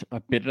 and I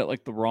bit it at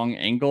like the wrong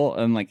angle,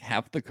 and like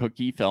half the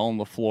cookie fell on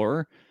the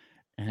floor,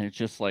 and it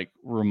just like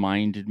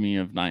reminded me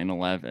of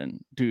 9/11,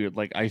 dude.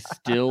 Like I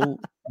still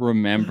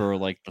remember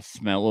like the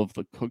smell of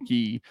the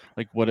cookie,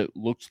 like what it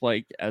looked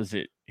like as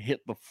it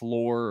hit the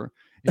floor.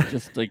 It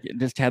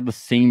just had the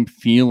same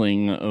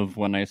feeling of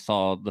when I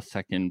saw the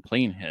second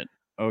plane hit.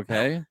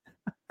 Okay.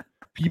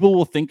 People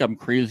will think I'm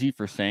crazy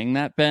for saying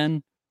that,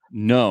 Ben.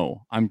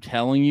 No, I'm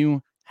telling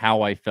you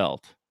how I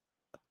felt.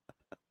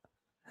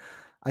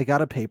 I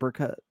got a paper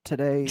cut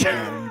today,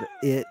 and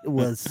it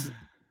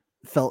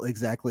felt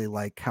exactly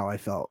like how I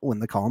felt when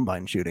the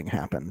Columbine shooting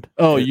happened.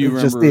 Oh, you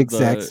remember just the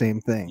exact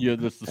same thing. Yeah,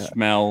 the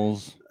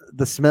smells.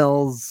 The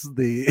smells,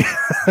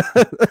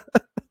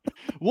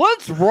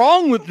 What's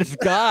wrong with this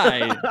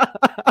guy?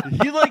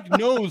 He like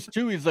knows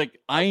too. He's like,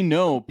 I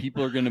know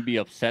people are going to be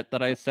upset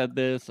that I said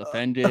this,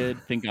 offended,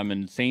 think I'm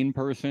an insane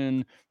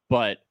person,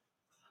 but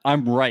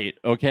I'm right.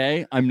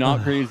 Okay. I'm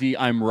not crazy.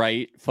 I'm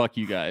right. Fuck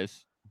you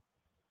guys.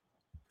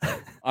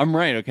 I'm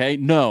right. Okay.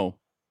 No.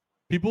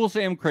 People will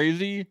say I'm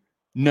crazy.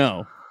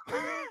 No.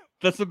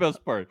 That's the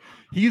best part.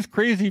 He's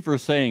crazy for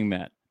saying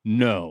that.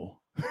 No.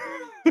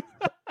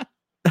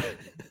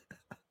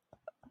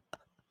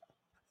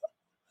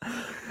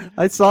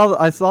 I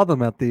saw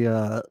them at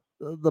the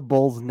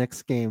Bulls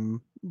Knicks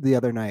game the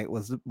other night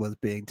was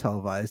being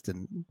televised,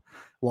 and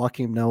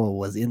Joakim Noah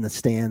was in the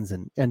stands,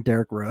 and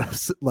Derrick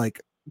Rose like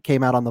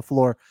came out on the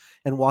floor,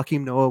 and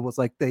Joakim Noah was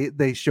like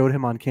they showed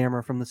him on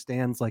camera from the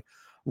stands like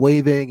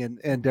waving,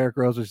 and Derrick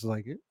Rose was just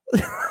like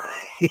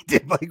he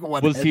did like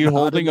one. Was he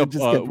holding a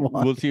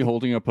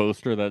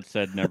poster that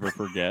said "Never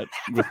Forget"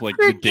 with like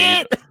the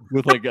date,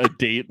 with like a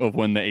date of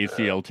when the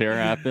ACL tear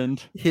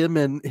happened? Him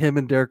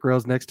and Derrick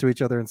Rose next to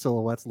each other in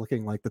silhouettes,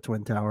 looking like the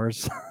Twin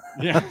Towers.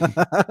 Yeah.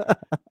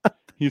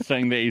 He's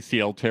saying the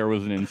ACL tear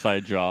was an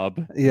inside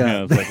job.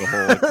 Yeah. It's like a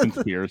whole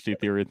conspiracy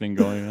theory thing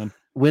going on.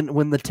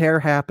 When the tear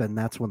happened,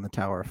 that's when the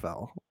tower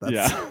fell.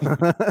 That's,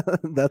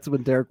 that's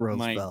when Derrick Rose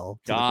My fell.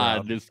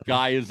 God, this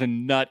guy is a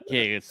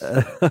nutcase.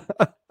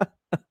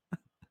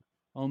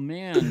 Oh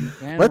man,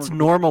 let's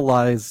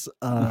normalize.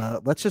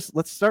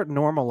 Let's start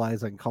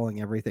normalizing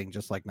calling everything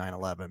just like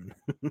 9/11.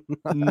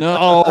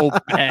 No,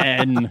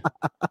 Ben.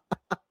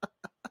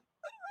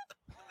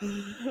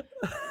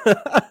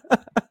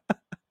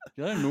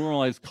 Gotta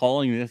normalize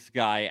calling this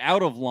guy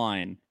out of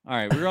line. All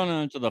right, we're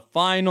on to the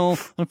final.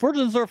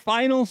 Unfortunately, it's our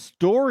final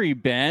story,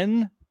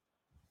 Ben.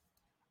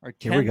 Our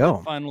Here we go.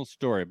 Final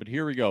story, but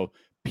here we go.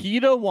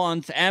 PETA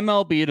wants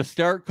MLB to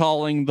start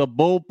calling the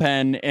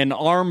bullpen an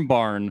arm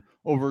barn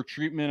over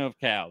treatment of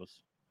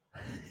cows.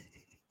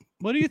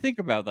 What do you think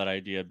about that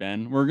idea,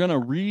 Ben? We're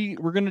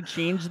gonna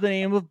change the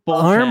name of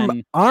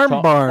bullpen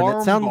arm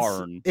barn.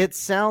 Barn. It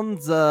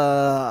sounds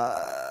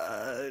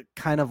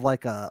kind of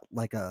like a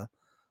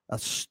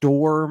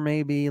store,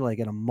 maybe like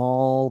in a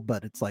mall,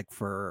 but it's like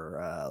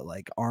for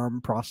like arm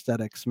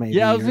prosthetics, maybe.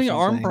 Yeah, I was thinking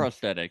arm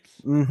prosthetics.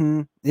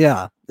 Mm-hmm.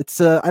 Yeah, it's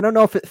I don't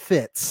know if it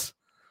fits.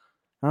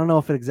 I don't know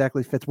if it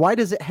exactly fits. Why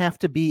does it have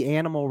to be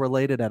animal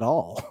related at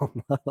all?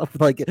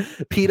 Like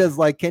PETA's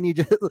like, can you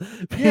just?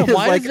 Yeah,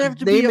 why does it have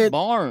to be a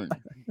barn?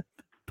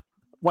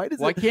 Why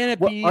can't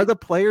it be? Are the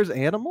players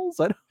animals?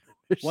 I don't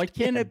understand. Why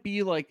can't it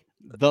be like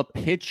the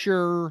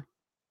pitcher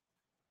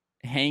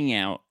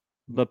hangout?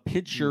 The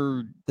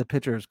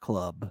pitcher's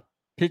club,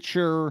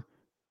 pitcher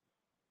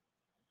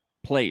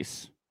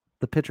place,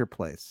 the pitcher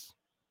place.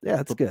 Yeah,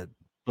 it's good.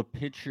 The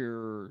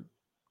pitcher,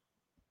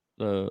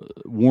 the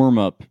warm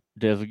up,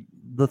 the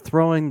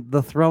throwing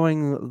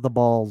the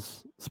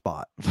balls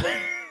spot.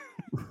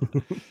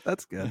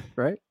 That's good,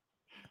 right?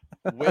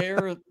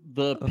 Where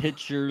the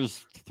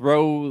pitchers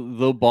throw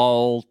the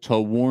ball to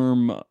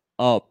warm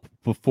up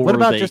before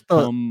they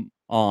come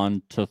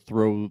on to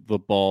throw the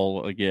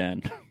ball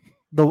again.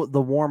 The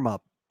warm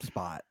up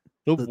spot.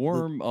 The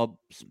warm up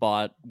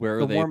spot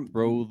where they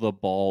throw the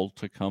ball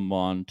to come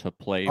on to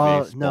play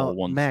baseball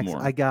once Max,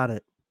 more. I got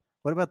it.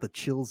 What about the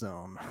chill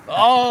zone?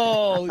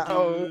 Oh,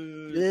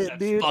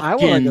 dude, I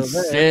want to go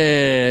there.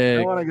 Sick.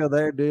 I want to go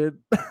there, dude.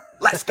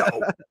 Let's go.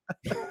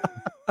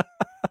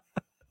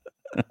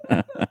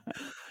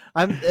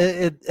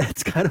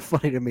 It's kind of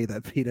funny to me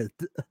that PETA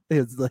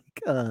is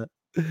like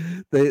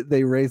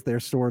they raise their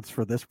swords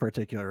for this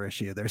particular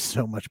issue. There's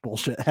so much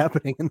bullshit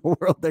happening in the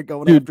world. They're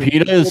going dude,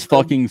 PETA is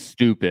fucking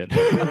stupid.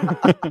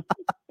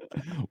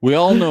 We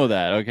all know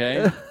that,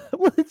 okay?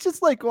 Well, it's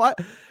just like what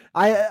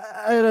I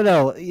don't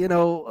know. You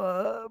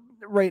know,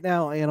 right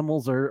now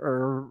animals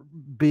are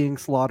being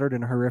slaughtered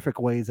in horrific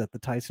ways at the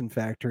Tyson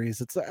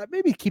factories. It's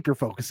maybe keep your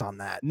focus on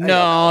that.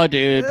 No,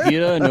 dude,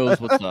 PETA knows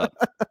what's up.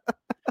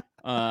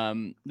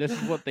 This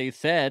is what they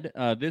said.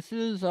 This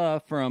is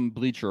from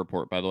Bleacher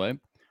Report, by the way.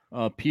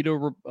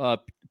 PETA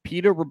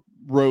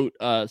wrote,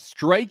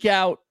 strike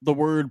out the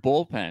word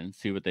bullpen.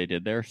 See what they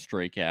did there?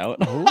 Strike out.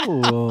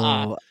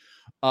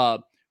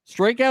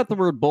 Strike out the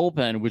word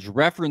bullpen, which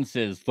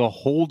references the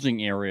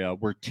holding area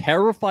where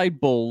terrified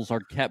bulls are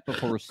kept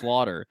before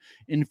slaughter,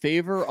 in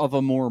favor of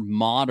a more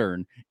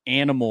modern,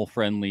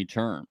 animal-friendly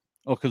term.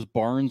 Oh, because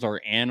barns are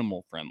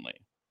animal-friendly.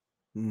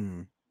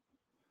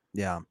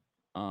 Yeah.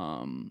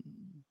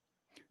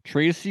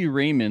 Tracy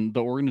Raymond,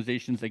 the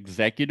organization's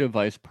executive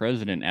vice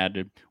president,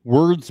 added,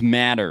 words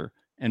matter,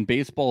 and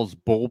baseball's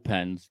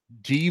bullpens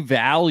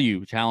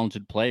devalue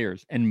talented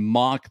players and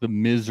mock the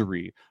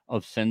misery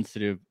of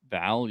sensitive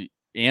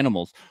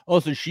animals. Oh,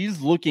 so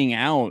she's looking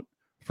out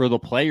for the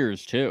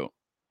players too.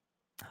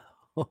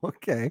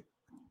 Okay.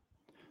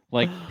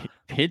 Like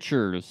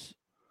pitchers.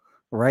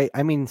 Right.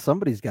 I mean,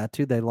 somebody's got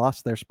to. They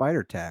lost their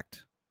spider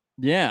tact.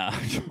 Yeah.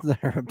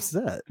 They're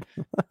upset.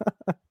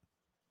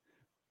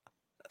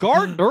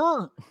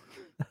 Gardner.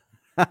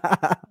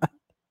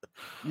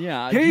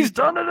 Yeah. He's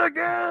done it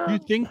again. Do you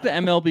think the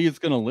MLB is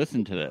going to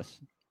listen to this?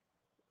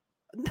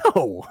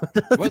 No.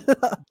 What?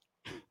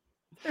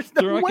 There's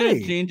They're no not way. going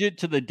to change it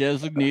to the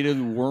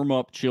designated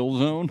warm-up chill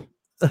zone?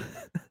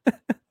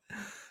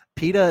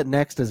 PETA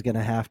next is going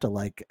to have to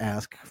like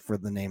ask for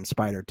the name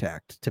Spider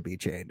Tact to be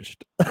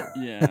changed.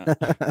 Yeah.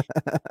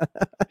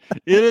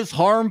 It is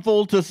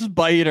harmful to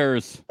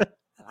spiders.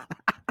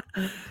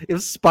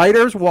 If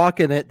spiders walk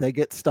in it, they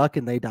get stuck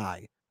and they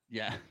die.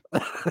 Yeah.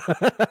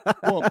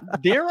 Well,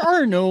 there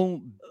are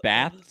no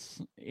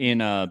baths in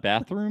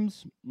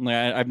bathrooms.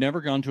 I've never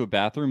gone to a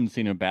bathroom and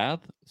seen a bath,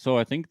 so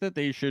I think that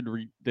they should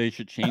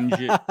change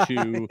it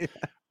to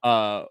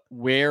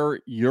where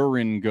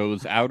urine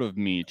goes out of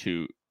me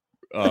to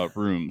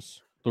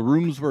rooms. The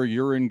rooms where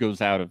urine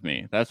goes out of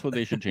me. That's what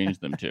they should change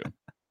them to.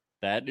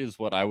 That is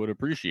what I would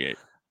appreciate.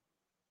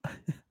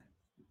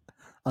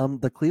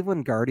 The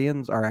Cleveland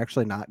Guardians are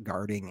actually not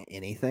guarding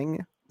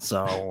anything.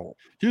 So,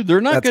 dude,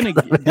 they're not going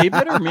to. They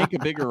better make a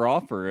bigger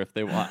offer if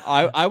they want.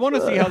 I want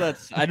to see how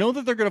that's. I know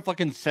that they're going to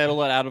fucking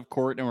settle it out of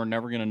court, and we're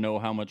never going to know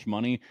how much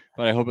money.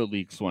 But I hope it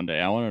leaks one day.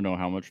 I want to know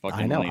how much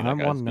fucking money that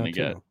guy's going to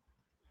get.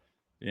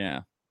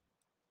 Yeah.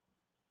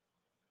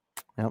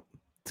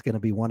 It's going to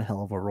be one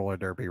hell of a roller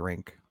derby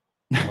rink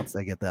once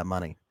they get that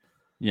money.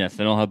 Yes,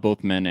 they don't have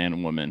both men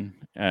and women,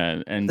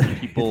 and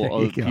people There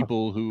you of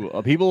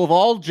go. people of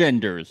all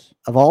genders.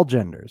 Of all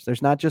genders.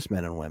 There's not just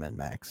men and women,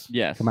 Max.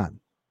 Yes. Come on.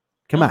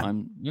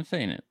 No, I'm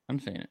saying it.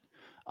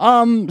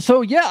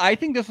 So yeah, I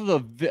think this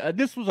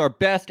was our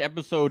best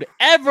episode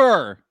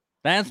ever.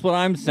 That's what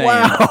I'm saying.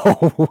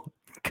 Wow.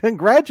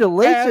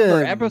 Congratulations.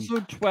 Ever.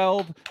 Episode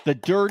 12, the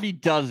Dirty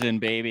Dozen,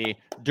 baby.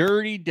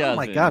 Dirty Dozen. Oh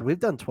my God, we've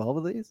done 12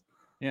 of these?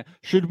 Yeah.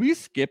 Should we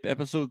skip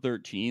episode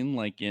 13,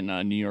 like in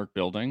a New York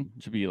building,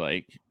 to be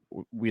like,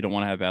 we don't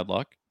want to have bad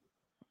luck?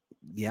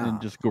 Yeah.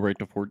 And just go right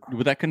to 14.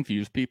 Would that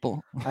confuse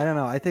people? I don't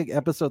know. I think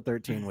episode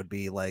 13 would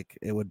be like,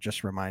 it would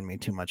just remind me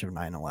too much of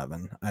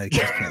 9/11. I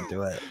just can't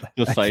do it.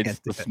 The I sights,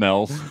 can't do the it.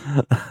 smells.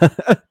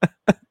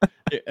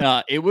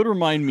 It would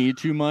remind me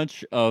too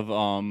much of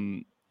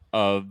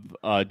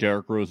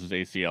Derrick Rose's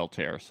ACL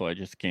tear, so I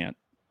just can't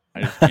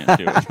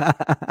do it.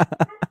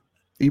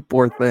 You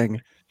poor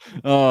thing.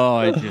 Oh,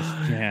 I just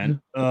can't.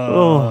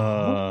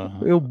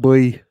 Oh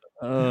boy.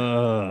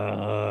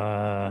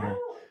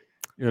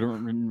 It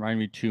don't remind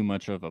me too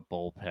much of a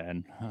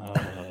bullpen.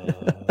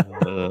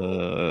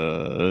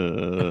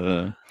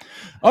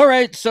 All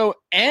right. So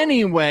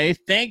anyway,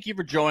 thank you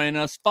for joining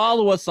us.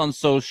 Follow us on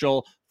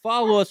social.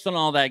 Follow us on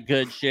all that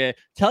good shit.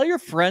 Tell your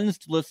friends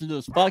to listen to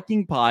this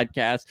fucking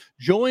podcast.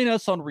 Join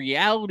us on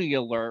Reality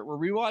Alert. We're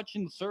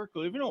rewatching The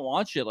Circle. If you don't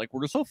watch it, like,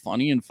 we're so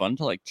funny and fun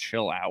to like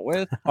chill out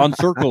with on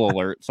Circle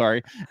Alert.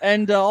 Sorry,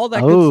 and all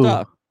that good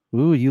stuff.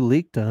 Ooh, you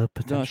leaked a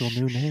potential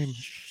new name.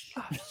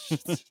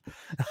 It's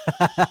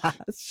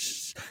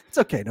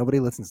okay. Nobody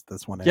listens to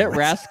this one. Get anyways.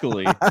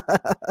 rascally.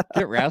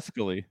 Get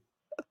rascally.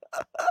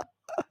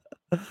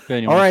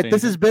 Ben, All right.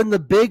 This has been the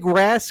Big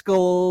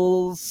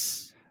Rascals.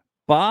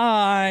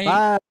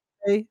 Bye.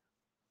 Bye.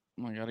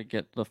 I gotta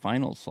get the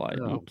final slide.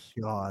 Oh, Oops.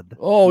 God.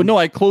 Oh no,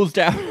 I closed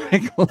out. I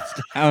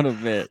closed out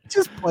of it.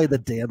 Just play the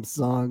damn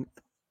song.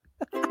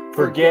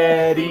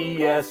 Forget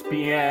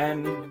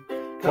ESPN.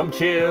 Come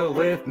chill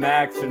with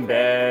Max and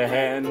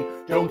Ben.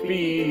 Don't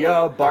be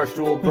a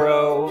barstool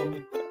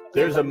bro.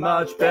 There's a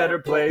much better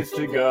place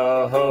to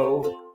go.